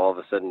that are all of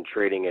a sudden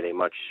trading at a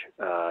much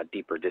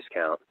deeper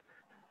discount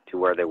to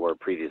where they were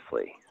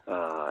previously.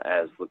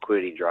 As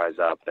liquidity dries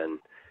up and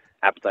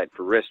appetite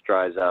for risk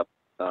dries up,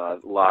 a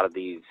lot of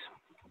these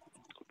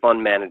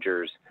fund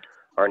managers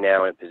are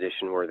now in a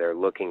position where they're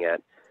looking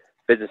at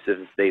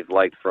businesses they've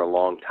liked for a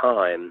long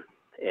time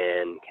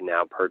and can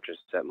now purchase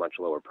at much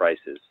lower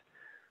prices.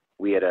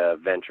 We had a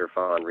venture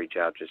fund reach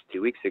out just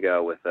 2 weeks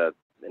ago with an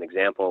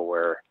example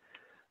where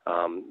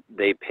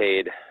they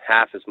paid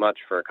half as much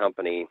for a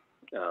company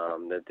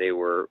that they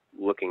were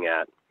looking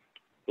at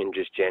in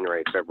just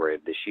January, February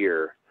of this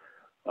year,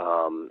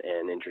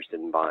 and interested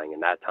in buying in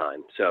that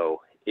time.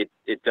 So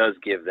it does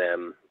give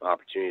them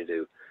opportunity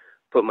to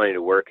put money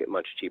to work at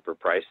much cheaper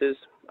prices.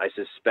 I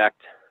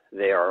suspect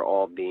they are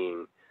all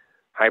being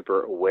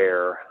hyper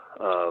aware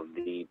of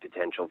the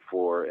potential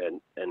for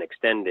an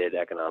extended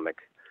economic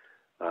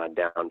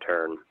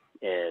downturn,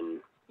 and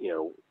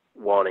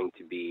wanting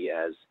to be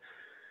as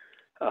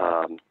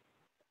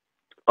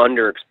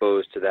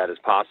underexposed to that as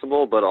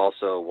possible, but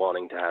also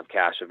wanting to have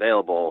cash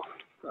available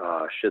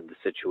should the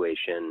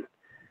situation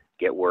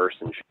get worse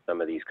and should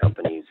some of these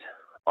companies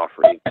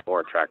offer even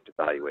more attractive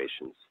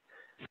valuations.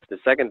 The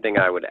second thing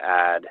I would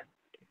add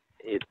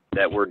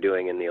that we're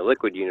doing in the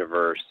illiquid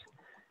universe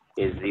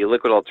is the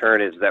illiquid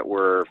alternatives that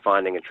we're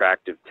finding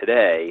attractive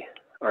today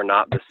are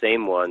not the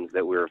same ones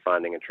that we were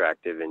finding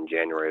attractive in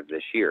January of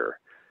this year.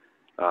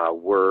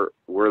 We're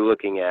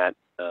looking at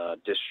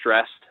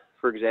distressed,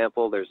 for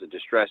example. There's a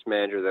distressed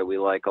manager that we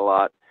like a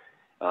lot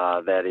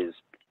that is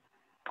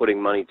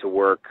putting money to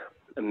work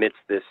amidst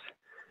this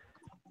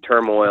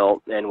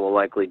turmoil and will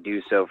likely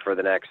do so for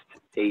the next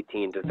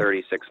 18 to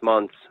 36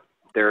 months.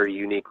 They're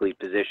uniquely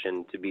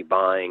positioned to be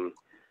buying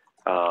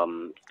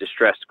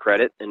distressed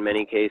credit in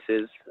many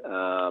cases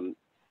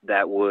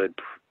that would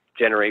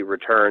generate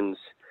returns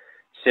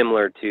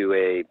similar to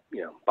a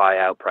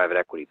buyout private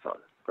equity fund,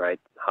 right?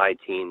 High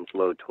teens,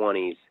 low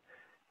 20s,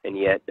 and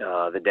yet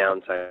the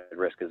downside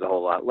risk is a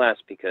whole lot less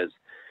because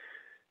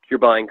you're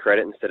buying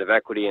credit instead of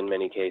equity. In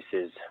many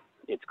cases,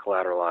 it's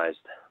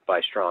collateralized by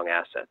strong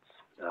assets.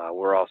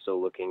 We're also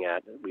looking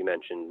at, we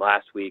mentioned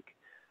last week,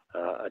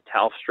 a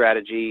TALF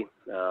strategy.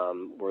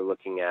 We're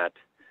looking at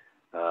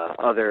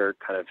other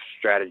kind of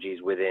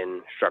strategies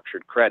within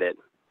structured credit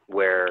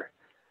where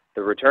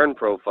the return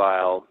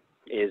profile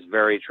is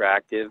very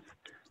attractive,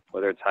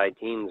 whether it's high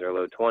teens or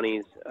low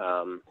 20s,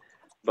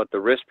 but the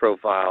risk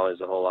profile is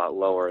a whole lot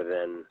lower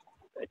than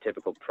a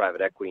typical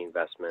private equity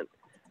investment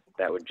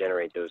that would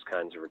generate those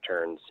kinds of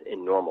returns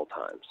in normal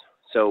times.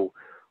 So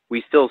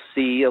we still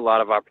see a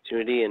lot of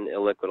opportunity in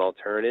illiquid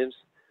alternatives.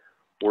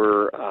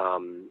 We're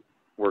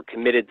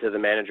committed to the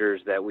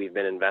managers that we've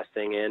been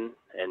investing in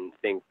and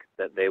think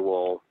that they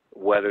will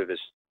weather the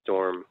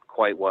storm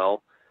quite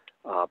well.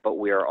 But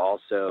we are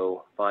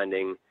also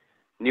finding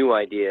new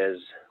ideas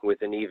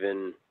with an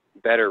even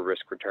better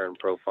risk return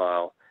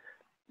profile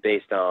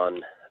based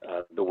on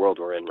the world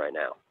we're in right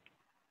now.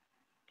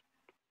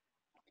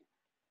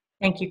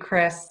 Thank you,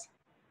 Chris.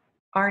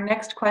 Our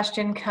next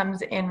question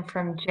comes in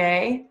from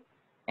Jay,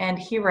 and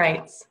he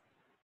writes,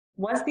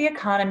 was the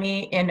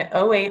economy in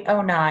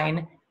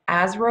 08-09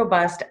 as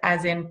robust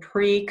as in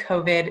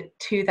pre-COVID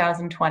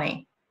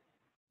 2020?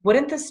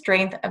 Wouldn't the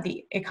strength of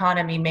the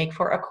economy make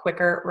for a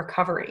quicker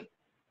recovery?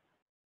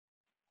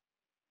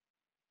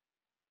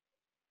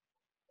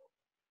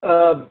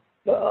 I'll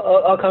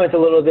comment a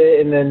little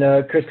bit, and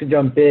then Chris could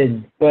jump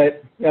in.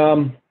 But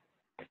 08,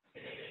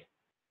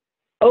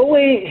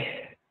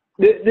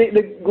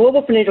 the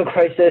global financial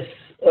crisis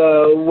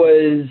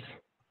was,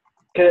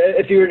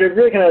 if you were to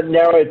really kind of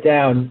narrow it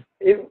down,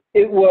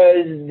 it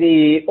was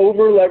the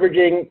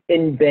over-leveraging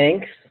in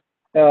banks,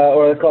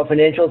 or let's call it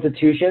financial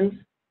institutions,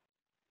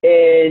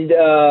 and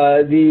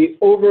the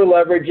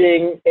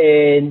over-leveraging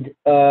and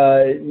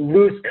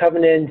loose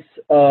covenants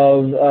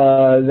of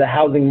the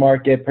housing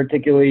market,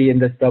 particularly in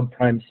the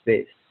subprime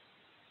space.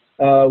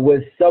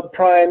 With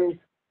subprime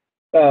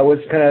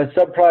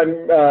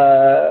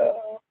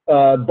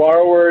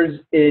borrowers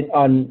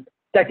on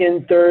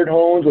second, third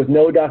homes with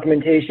no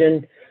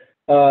documentation,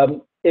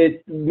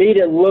 it made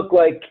it look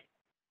like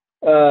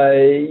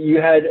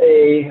you had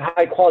a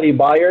high-quality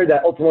buyer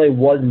that ultimately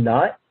was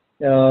not.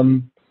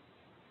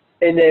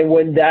 And then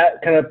when that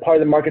kind of part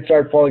of the market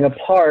started falling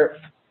apart,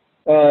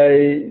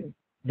 the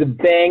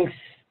banks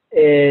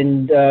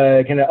and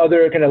kind of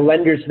other kind of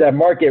lenders to that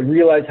market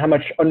realized how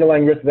much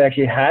underlying risk they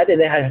actually had, and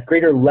they had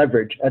greater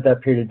leverage at that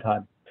period of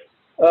time.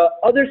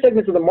 Other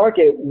segments of the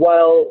market,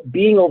 while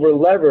being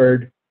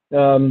over-levered,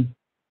 I'd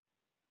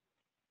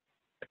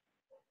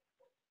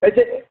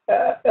say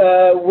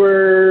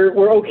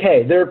we're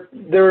okay. They're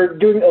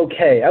doing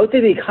okay. I would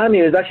say the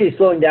economy was actually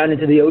slowing down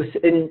into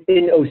in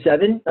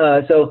 07.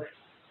 So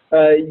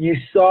you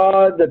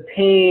saw the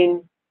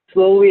pain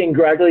slowly and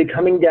gradually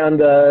coming down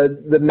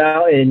the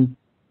mountain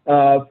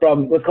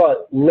from, let's call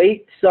it,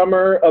 late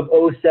summer of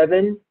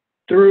 07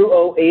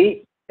 through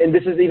 08. And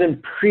this is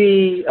even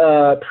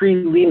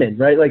pre-Lehman,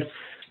 right? Like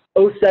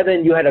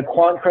 07, you had a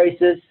quant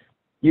crisis.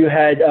 You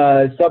had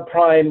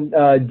subprime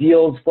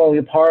deals falling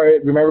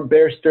apart. Remember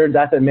Bear Stearns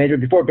Asset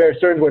Management? Before Bear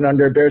Stearns went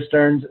under, Bear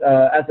Stearns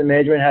Asset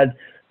Management had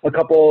a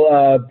couple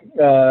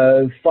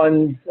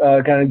funds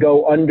kind of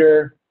go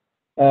under.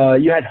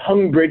 You had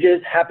hung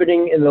bridges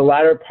happening in the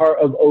latter part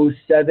of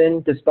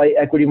 07, despite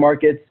equity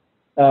markets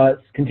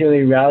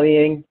continually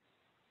rallying.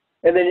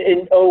 And then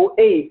in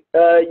 08,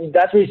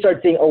 that's when you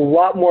start seeing a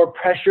lot more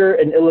pressure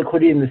and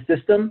illiquidity in the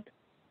system.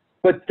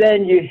 But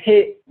then you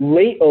hit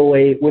late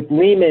 08 with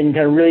Lehman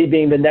kind of really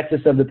being the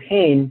nexus of the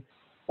pain.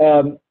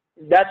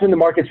 That's when the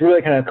markets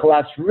really kind of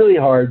collapsed really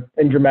hard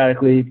and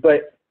dramatically.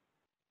 But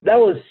that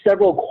was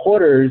several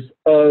quarters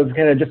of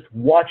kind of just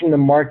watching the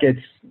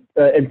markets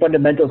and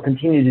fundamentals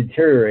continue to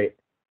deteriorate.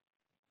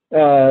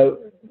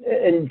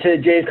 And to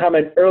Jay's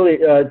comment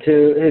earlier,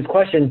 to his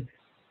question,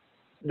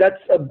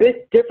 that's a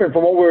bit different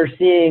from what we're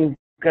seeing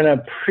kind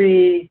of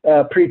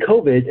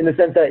pre-COVID, in the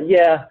sense that,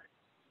 yeah,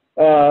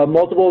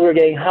 multiples were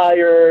getting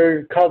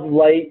higher, cost of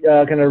light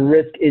kind of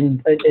risk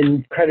in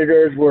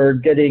creditors were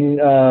getting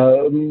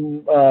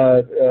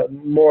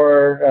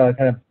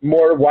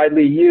more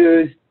widely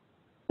used,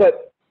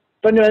 but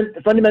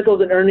fundamentals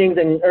and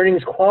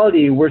earnings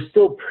quality were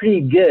still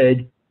pretty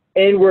good,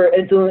 and we're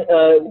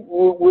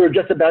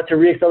just about to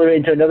reaccelerate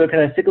into another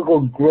kind of cyclical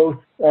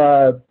growth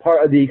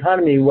part of the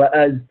economy,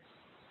 as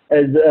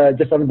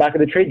just on the back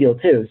of the trade deal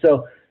too.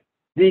 So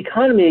the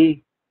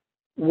economy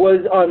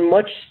was on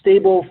much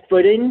stable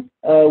footing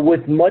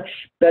with much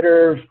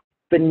better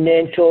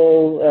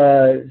financial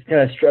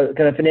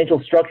kind of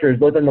financial structures,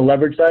 both on the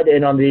leverage side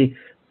and on the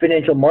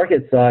financial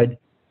market side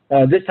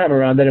this time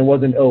around than it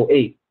was in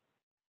 08.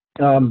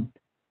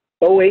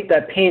 08,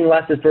 that pain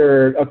lasted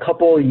for a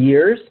couple of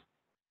years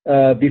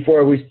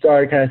before we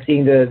started kind of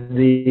seeing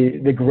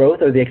the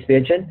growth or the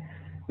expansion.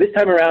 This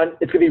time around,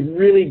 it's going to be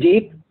really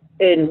deep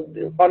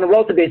and on a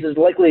relative basis,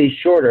 likely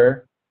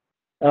shorter.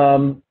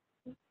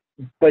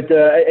 But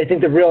I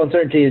think the real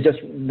uncertainty is just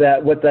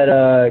that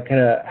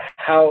kind of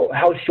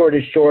how short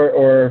is short,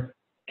 or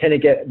can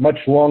it get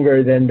much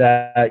longer than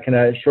that kind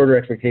of shorter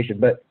expectation.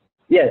 But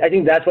yeah, I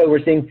think that's why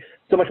we're seeing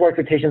so much more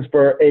expectations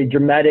for a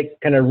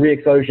dramatic kind of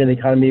reacceleration in the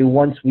economy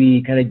once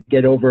we kind of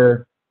get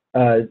over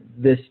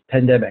this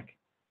pandemic.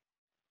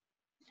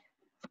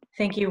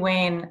 Thank you,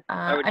 Wayne.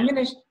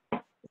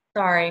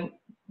 Sorry,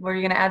 were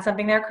you going to add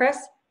something there, Chris?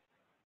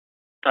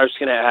 I was just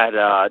going to add,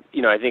 I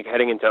think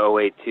heading into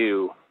 08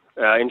 too,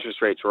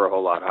 interest rates were a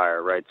whole lot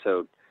higher, right?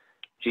 So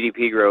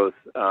GDP growth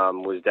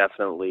was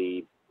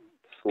definitely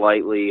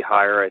slightly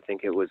higher. I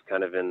think it was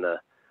kind of in the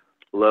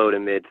low to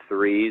mid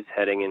threes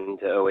heading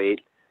into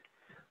 08.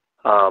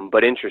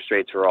 But interest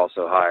rates were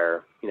also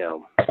higher,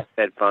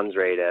 Fed funds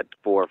rate at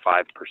 4 or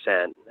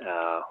 5%,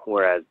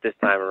 whereas this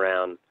time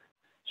around,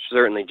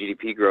 certainly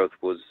GDP growth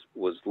was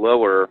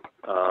lower,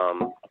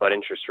 but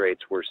interest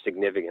rates were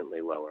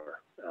significantly lower.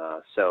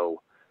 So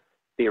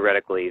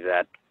theoretically,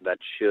 that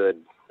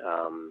should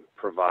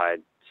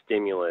provide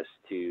stimulus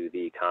to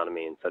the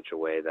economy in such a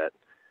way that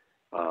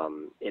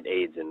it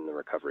aids in the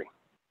recovery.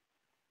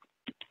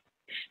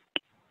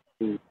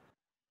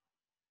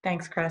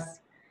 Thanks, Chris.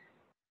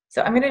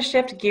 So I'm going to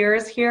shift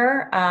gears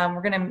here.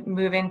 We're going to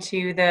move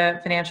into the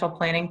financial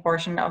planning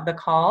portion of the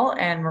call,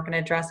 and we're going to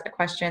address a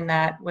question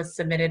that was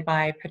submitted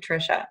by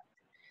Patricia.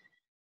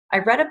 I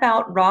read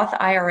about Roth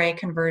IRA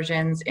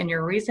conversions in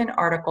your recent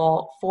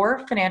article,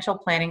 4 financial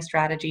planning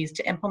strategies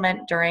to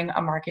implement during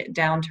a market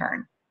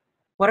downturn.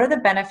 What are the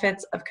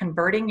benefits of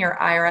converting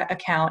your IRA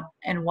account,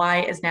 and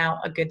why is now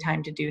a good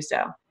time to do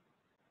so?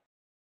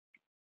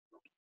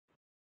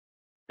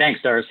 Thanks,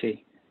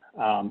 Darcy.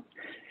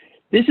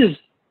 This is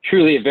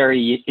truly a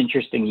very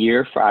interesting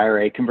year for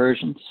IRA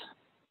conversions.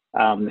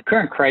 The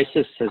current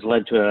crisis has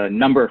led to a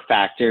number of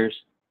factors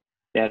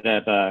that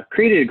have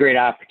created a great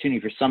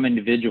opportunity for some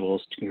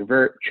individuals to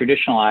convert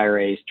traditional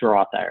IRAs to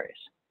Roth IRAs.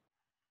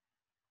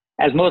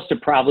 As most are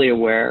probably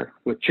aware,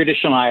 with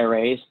traditional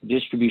IRAs,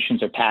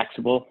 distributions are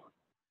taxable,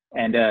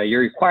 and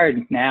you're required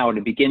now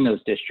to begin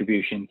those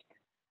distributions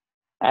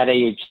at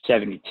age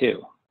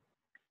 72.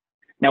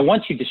 Now,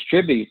 once you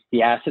distribute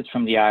the assets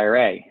from the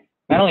IRA,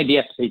 not only do you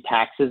have to pay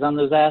taxes on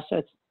those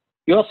assets,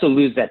 you also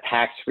lose that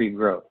tax-free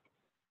growth.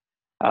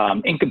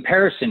 In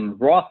comparison,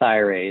 Roth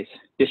IRAs,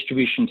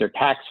 distributions are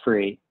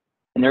tax-free,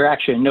 and there are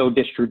actually no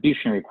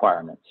distribution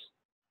requirements.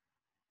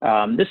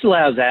 This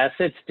allows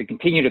assets to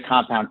continue to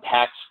compound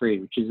tax-free,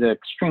 which is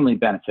extremely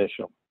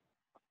beneficial.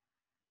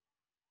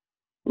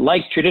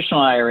 Like traditional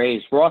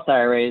IRAs, Roth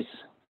IRAs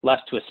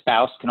left to a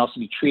spouse can also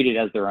be treated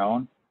as their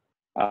own,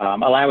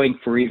 allowing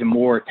for even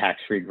more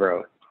tax-free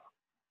growth.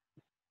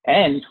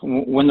 And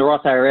when the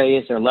Roth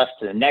IRAs are left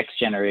to the next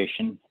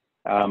generation,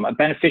 a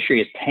beneficiary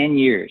has 10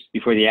 years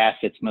before the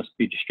assets must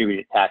be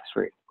distributed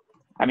tax-free.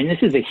 I mean,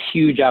 this is a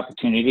huge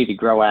opportunity to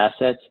grow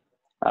assets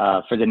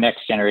for the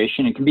next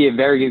generation. It can be a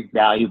very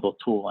valuable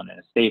tool in an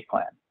estate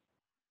plan.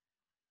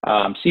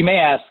 So you may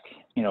ask,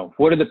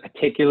 what are the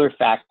particular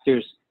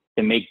factors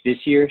that make this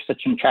year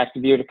such an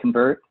attractive year to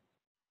convert?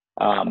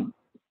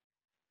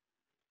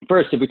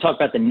 First, if we talk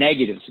about the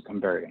negatives of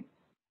converting,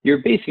 you're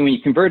basically, when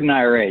you convert an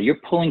IRA, you're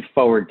pulling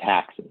forward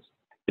taxes.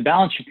 The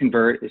balance you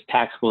convert is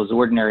taxable as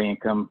ordinary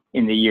income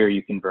in the year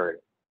you convert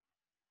it.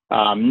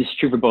 This is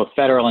true for both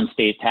federal and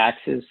state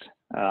taxes,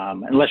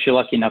 unless you're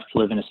lucky enough to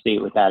live in a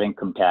state without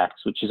income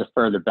tax, which is a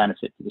further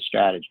benefit to the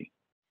strategy.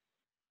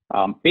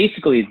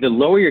 Basically, the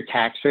lower your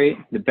tax rate,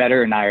 the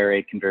better an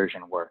IRA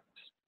conversion works.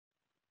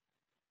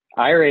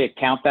 IRA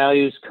account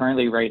values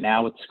currently right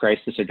now with this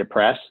crisis are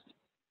depressed,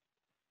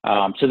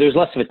 so there's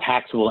less of a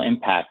taxable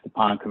impact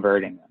upon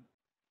converting them.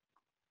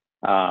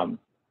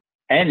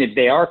 And if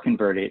they are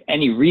converted,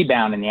 any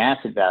rebound in the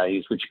asset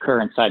values which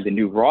occur inside the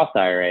new Roth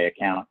IRA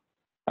account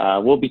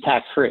will be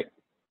tax-free.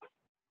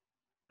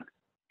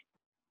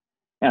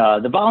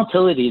 The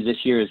volatility this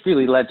year has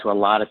really led to a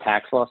lot of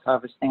tax loss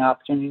harvesting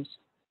opportunities.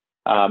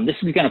 This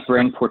is going to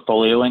bring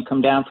portfolio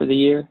income down for the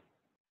year,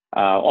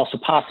 also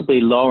possibly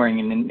lowering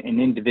an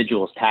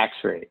individual's tax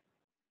rate.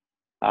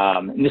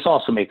 And this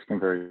also makes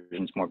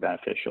conversions more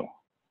beneficial.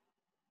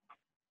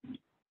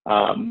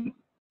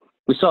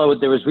 We saw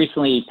there was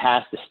recently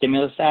passed a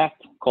stimulus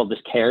act called the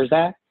CARES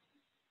Act.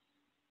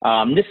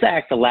 This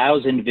act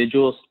allows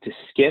individuals to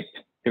skip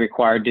the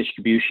required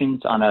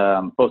distributions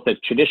on both a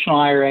traditional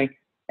IRA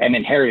and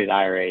inherited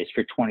IRAs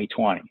for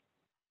 2020.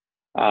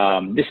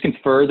 This can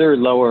further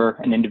lower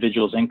an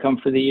individual's income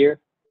for the year,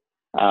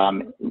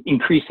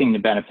 increasing the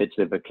benefits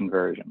of a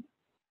conversion.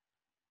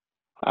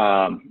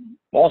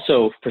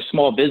 Also, for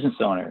small business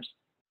owners,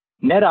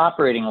 net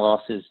operating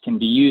losses can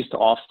be used to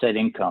offset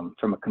income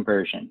from a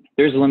conversion.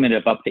 There's a limit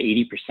of up to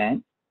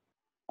 80%.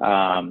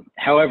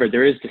 However,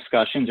 there is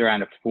discussions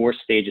around a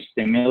 4-stage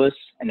stimulus,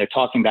 and they're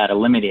talking about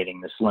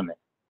eliminating this limit.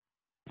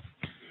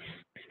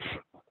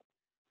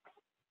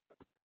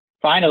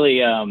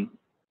 Finally,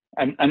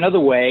 another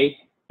way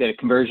that a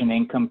conversion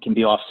income can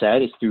be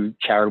offset is through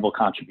charitable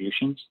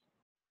contributions.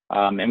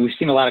 And we've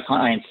seen a lot of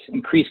clients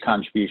increase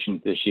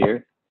contributions this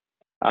year.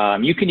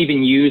 You can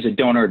even use a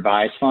donor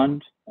advised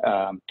fund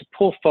to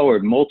pull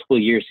forward multiple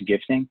years of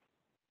gifting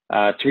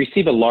to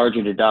receive a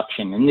larger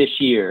deduction in this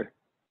year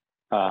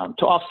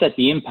to offset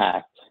the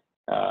impact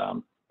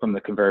from the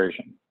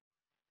conversion.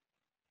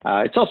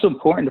 It's also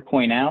important to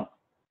point out,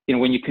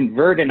 when you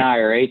convert an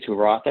IRA to a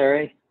Roth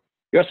IRA,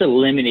 you're also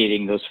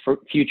eliminating those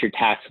future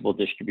taxable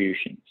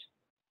distributions.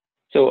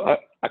 So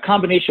a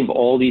combination of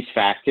all these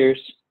factors,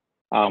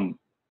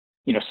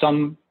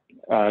 some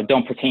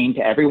don't pertain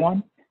to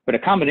everyone, but a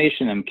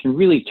combination of them can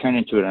really turn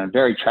into a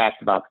very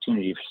attractive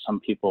opportunity for some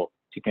people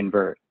to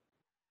convert.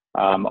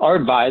 Our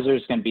advisor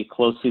is going to be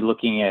closely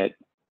looking at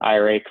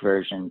IRA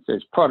conversions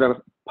as part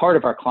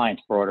of our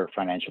client's broader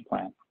financial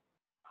plan.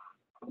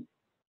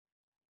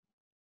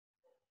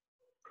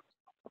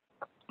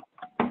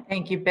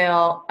 Thank you,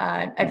 Bill.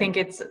 I think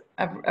it's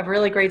a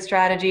really great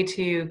strategy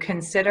to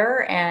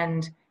consider,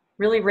 and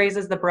really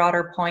raises the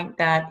broader point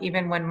that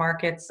even when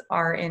markets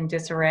are in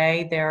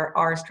disarray, there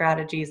are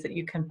strategies that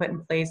you can put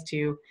in place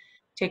to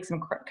take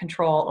some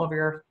control over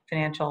your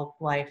financial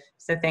life.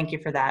 So thank you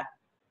for that.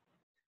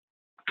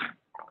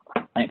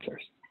 Thanks,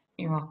 Darcy.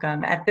 You're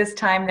welcome. At this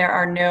time, there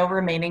are no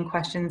remaining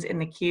questions in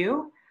the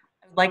queue.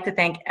 I'd like to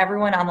thank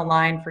everyone on the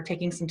line for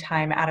taking some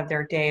time out of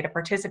their day to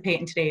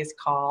participate in today's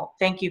call.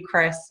 Thank you,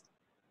 Chris.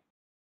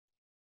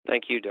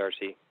 Thank you,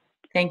 Darcy.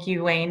 Thank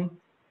you, Wayne.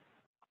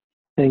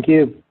 Thank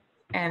you.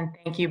 And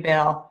thank you,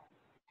 Bill.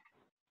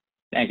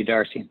 Thank you,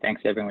 Darcy.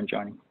 Thanks everyone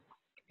joining.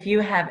 If you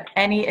have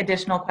any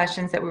additional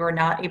questions that we were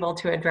not able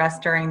to address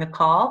during the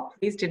call,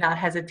 please do not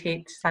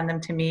hesitate to send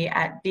them to me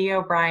at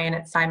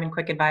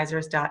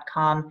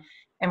dobrien@simonquickadvisors.com,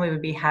 and we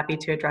would be happy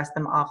to address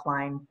them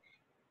offline.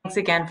 Thanks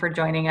again for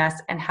joining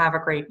us, and have a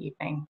great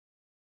evening.